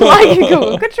 It's not like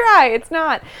Google. Good try. It's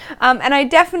not. And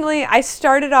I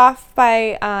started off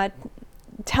by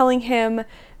telling him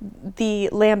the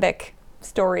lambic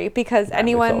story, because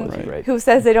anyone always great. who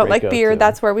says they don't Great like beer, go-to.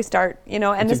 that's where we start. And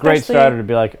It's a great especially starter to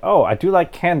be like, oh, I do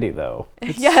like candy though.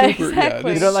 It's Yeah, super, exactly. it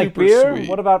You is don't like super beer? sweet,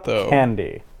 What about though.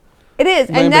 candy? it is,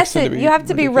 Lambics and that's tend it. to be You have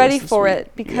to be ready ridiculously for sweet.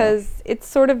 it, because it's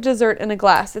sort of dessert in a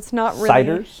glass. It's not really.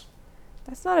 Ciders.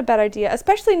 That's not a bad idea,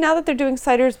 especially now that they're doing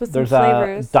ciders with There's some a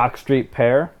flavors. Dock Street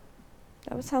Pear,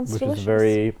 That sounds which delicious. is a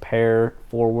very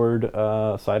pear-forward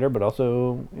cider, but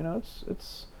also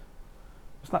it's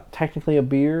not technically a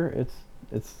beer.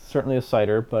 It's certainly a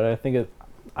cider, but I think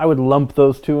I would lump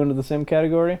those two into the same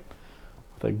category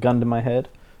with a gun to my head.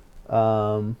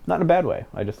 Not in a bad way.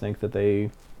 I just think that they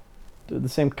do the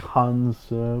same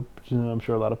concept. I'm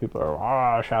sure a lot of people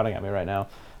are shouting at me right now.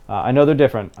 I know they're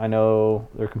different. I know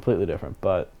they're completely different,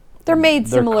 but They're made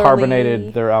they're similarly.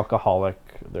 carbonated. They're alcoholic.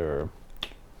 They're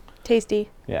Tasty.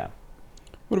 yeah.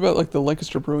 What about like the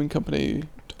Lancaster Brewing Company?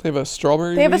 Do they have a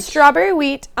strawberry? They have a wheat? strawberry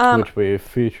wheat. Which we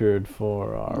featured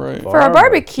for our Right. For our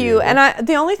barbecue, and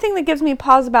the only thing that gives me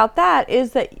pause about that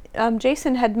is that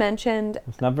Jason had mentioned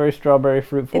it's not very strawberry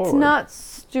fruit forward. it's not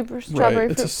super strawberry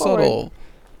Right. It's fruit a forward. subtle.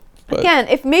 But Again,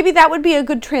 if maybe that would be a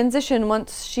good transition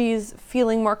once she's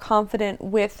feeling more confident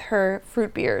with her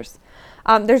fruit beers.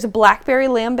 There's a blackberry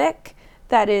lambic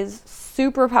that is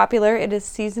super popular. It is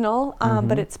seasonal,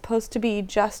 but it's supposed to be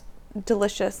just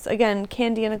delicious. Again,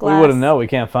 candy in a glass. We wouldn't know. We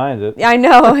can't find it. Yeah, I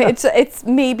know. It's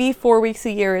maybe 4 weeks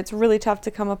a year. It's really tough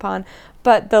to come upon.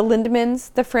 But the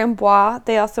Lindemans, the Framboise,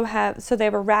 they also have, so they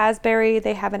have a raspberry,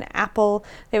 they have an apple,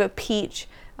 they have a peach.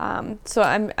 So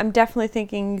I'm definitely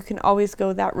thinking you can always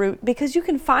go that route, because you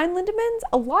can find Lindemans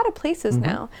a lot of places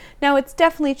now. Now, it's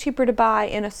definitely cheaper to buy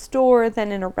in a store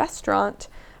than in a restaurant.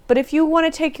 But if you want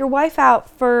to take your wife out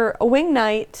for a wing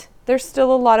night, there's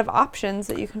still a lot of options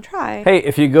that you can try. Hey,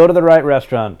 if you go to the right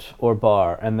restaurant or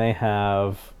bar and they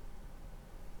have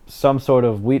some sort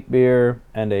of wheat beer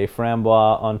and a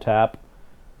Framboise on tap,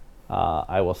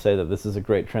 I will say that this is a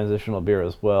great transitional beer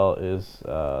as well, is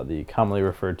the commonly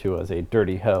referred to as a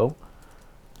Dirty Hoe.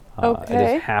 It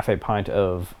Okay. is half a pint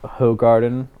of Hoe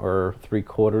Garden, or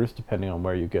 3/4, depending on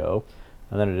where you go.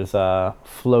 And then it is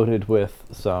floated with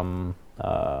some,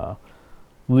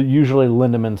 usually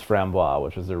Lindemans Framboise,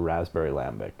 which is a raspberry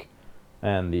lambic.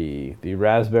 And the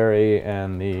raspberry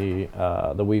and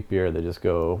the wheat beer, they just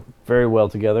go very well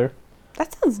together.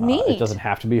 That sounds neat. It doesn't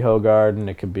have to be Hoegaarden.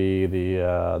 It could be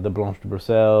the Blanche de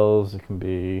Bruxelles. It can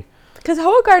be... Because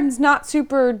Hoegaarden's not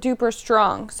super duper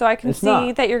strong, so I can It's see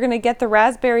not. that you're going to get the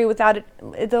raspberry without it.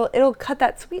 It'll cut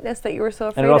that sweetness that you were so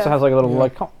afraid And it also of. has like a little Yeah.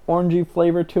 like orangey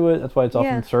flavor to it. That's why it's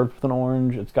often Yeah. served with an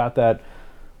orange. It's got that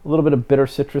a little bit of bitter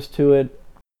citrus to it.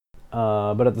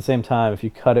 But at the same time, if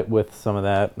you cut it with some of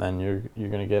that, then you're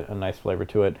going to get a nice flavor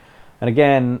to it. And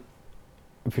again,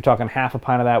 if you're talking half a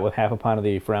pint of that with half a pint of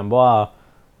the framboise,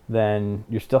 then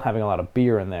you're still having a lot of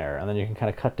beer in there. And then you can kind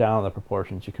of cut down on the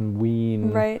proportions. You can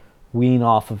wean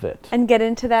off of it. And get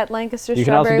into that Lancaster You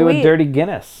can also strawberry do wheat. a dirty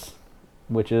Guinness,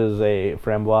 which is a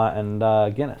framboise and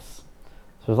Guinness.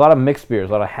 So there's a lot of mixed beers,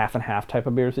 a lot of half and half type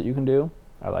of beers that you can do.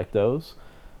 I like those.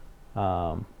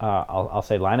 I'll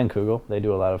say Leinenkugel. They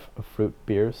do a lot of fruit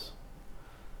beers.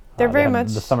 They're They very have much...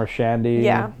 the summer shandy.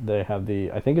 Yeah. They have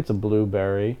I think it's a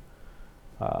blueberry.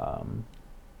 I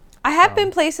have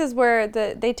been places where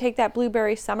they take that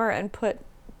blueberry summer and put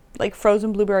like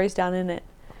frozen blueberries down in it,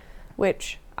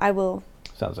 which I will...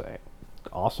 Sounds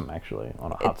awesome, actually,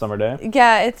 on a hot summer day.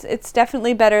 Yeah, it's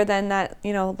definitely better than that,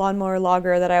 lawnmower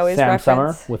lager that I always Sam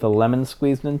reference. Summer with a lemon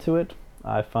squeezed into it,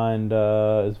 I find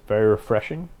is very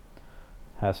refreshing.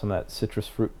 Has some of that citrus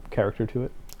fruit character to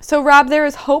it. So, Rob, there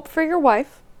is hope for your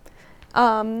wife.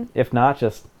 If not,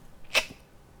 just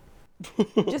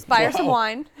Just buy her some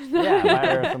wine. yeah, buy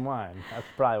her some wine. That's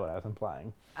probably what I was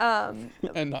implying.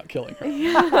 And not killing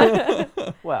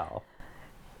her. Well.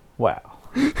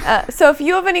 So if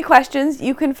you have any questions,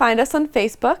 you can find us on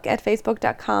Facebook at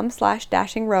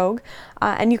facebook.com/dashingrogue.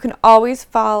 And you can always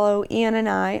follow Ian and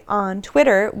I on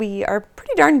Twitter. We are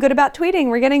pretty darn good about tweeting.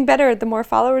 We're getting better the more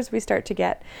followers we start to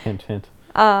get. Hint, hint.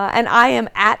 And I am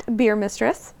at Beer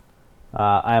Mistress.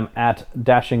 I am at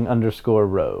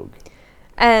dashing_rogue.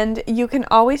 And you can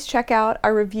always check out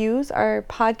our reviews, our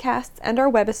podcasts, and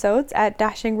our webisodes at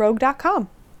dashingrogue.com.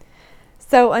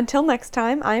 So until next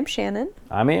time, I'm Shannon.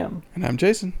 I'm Ian. And I'm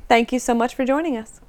Jason. Thank you so much for joining us.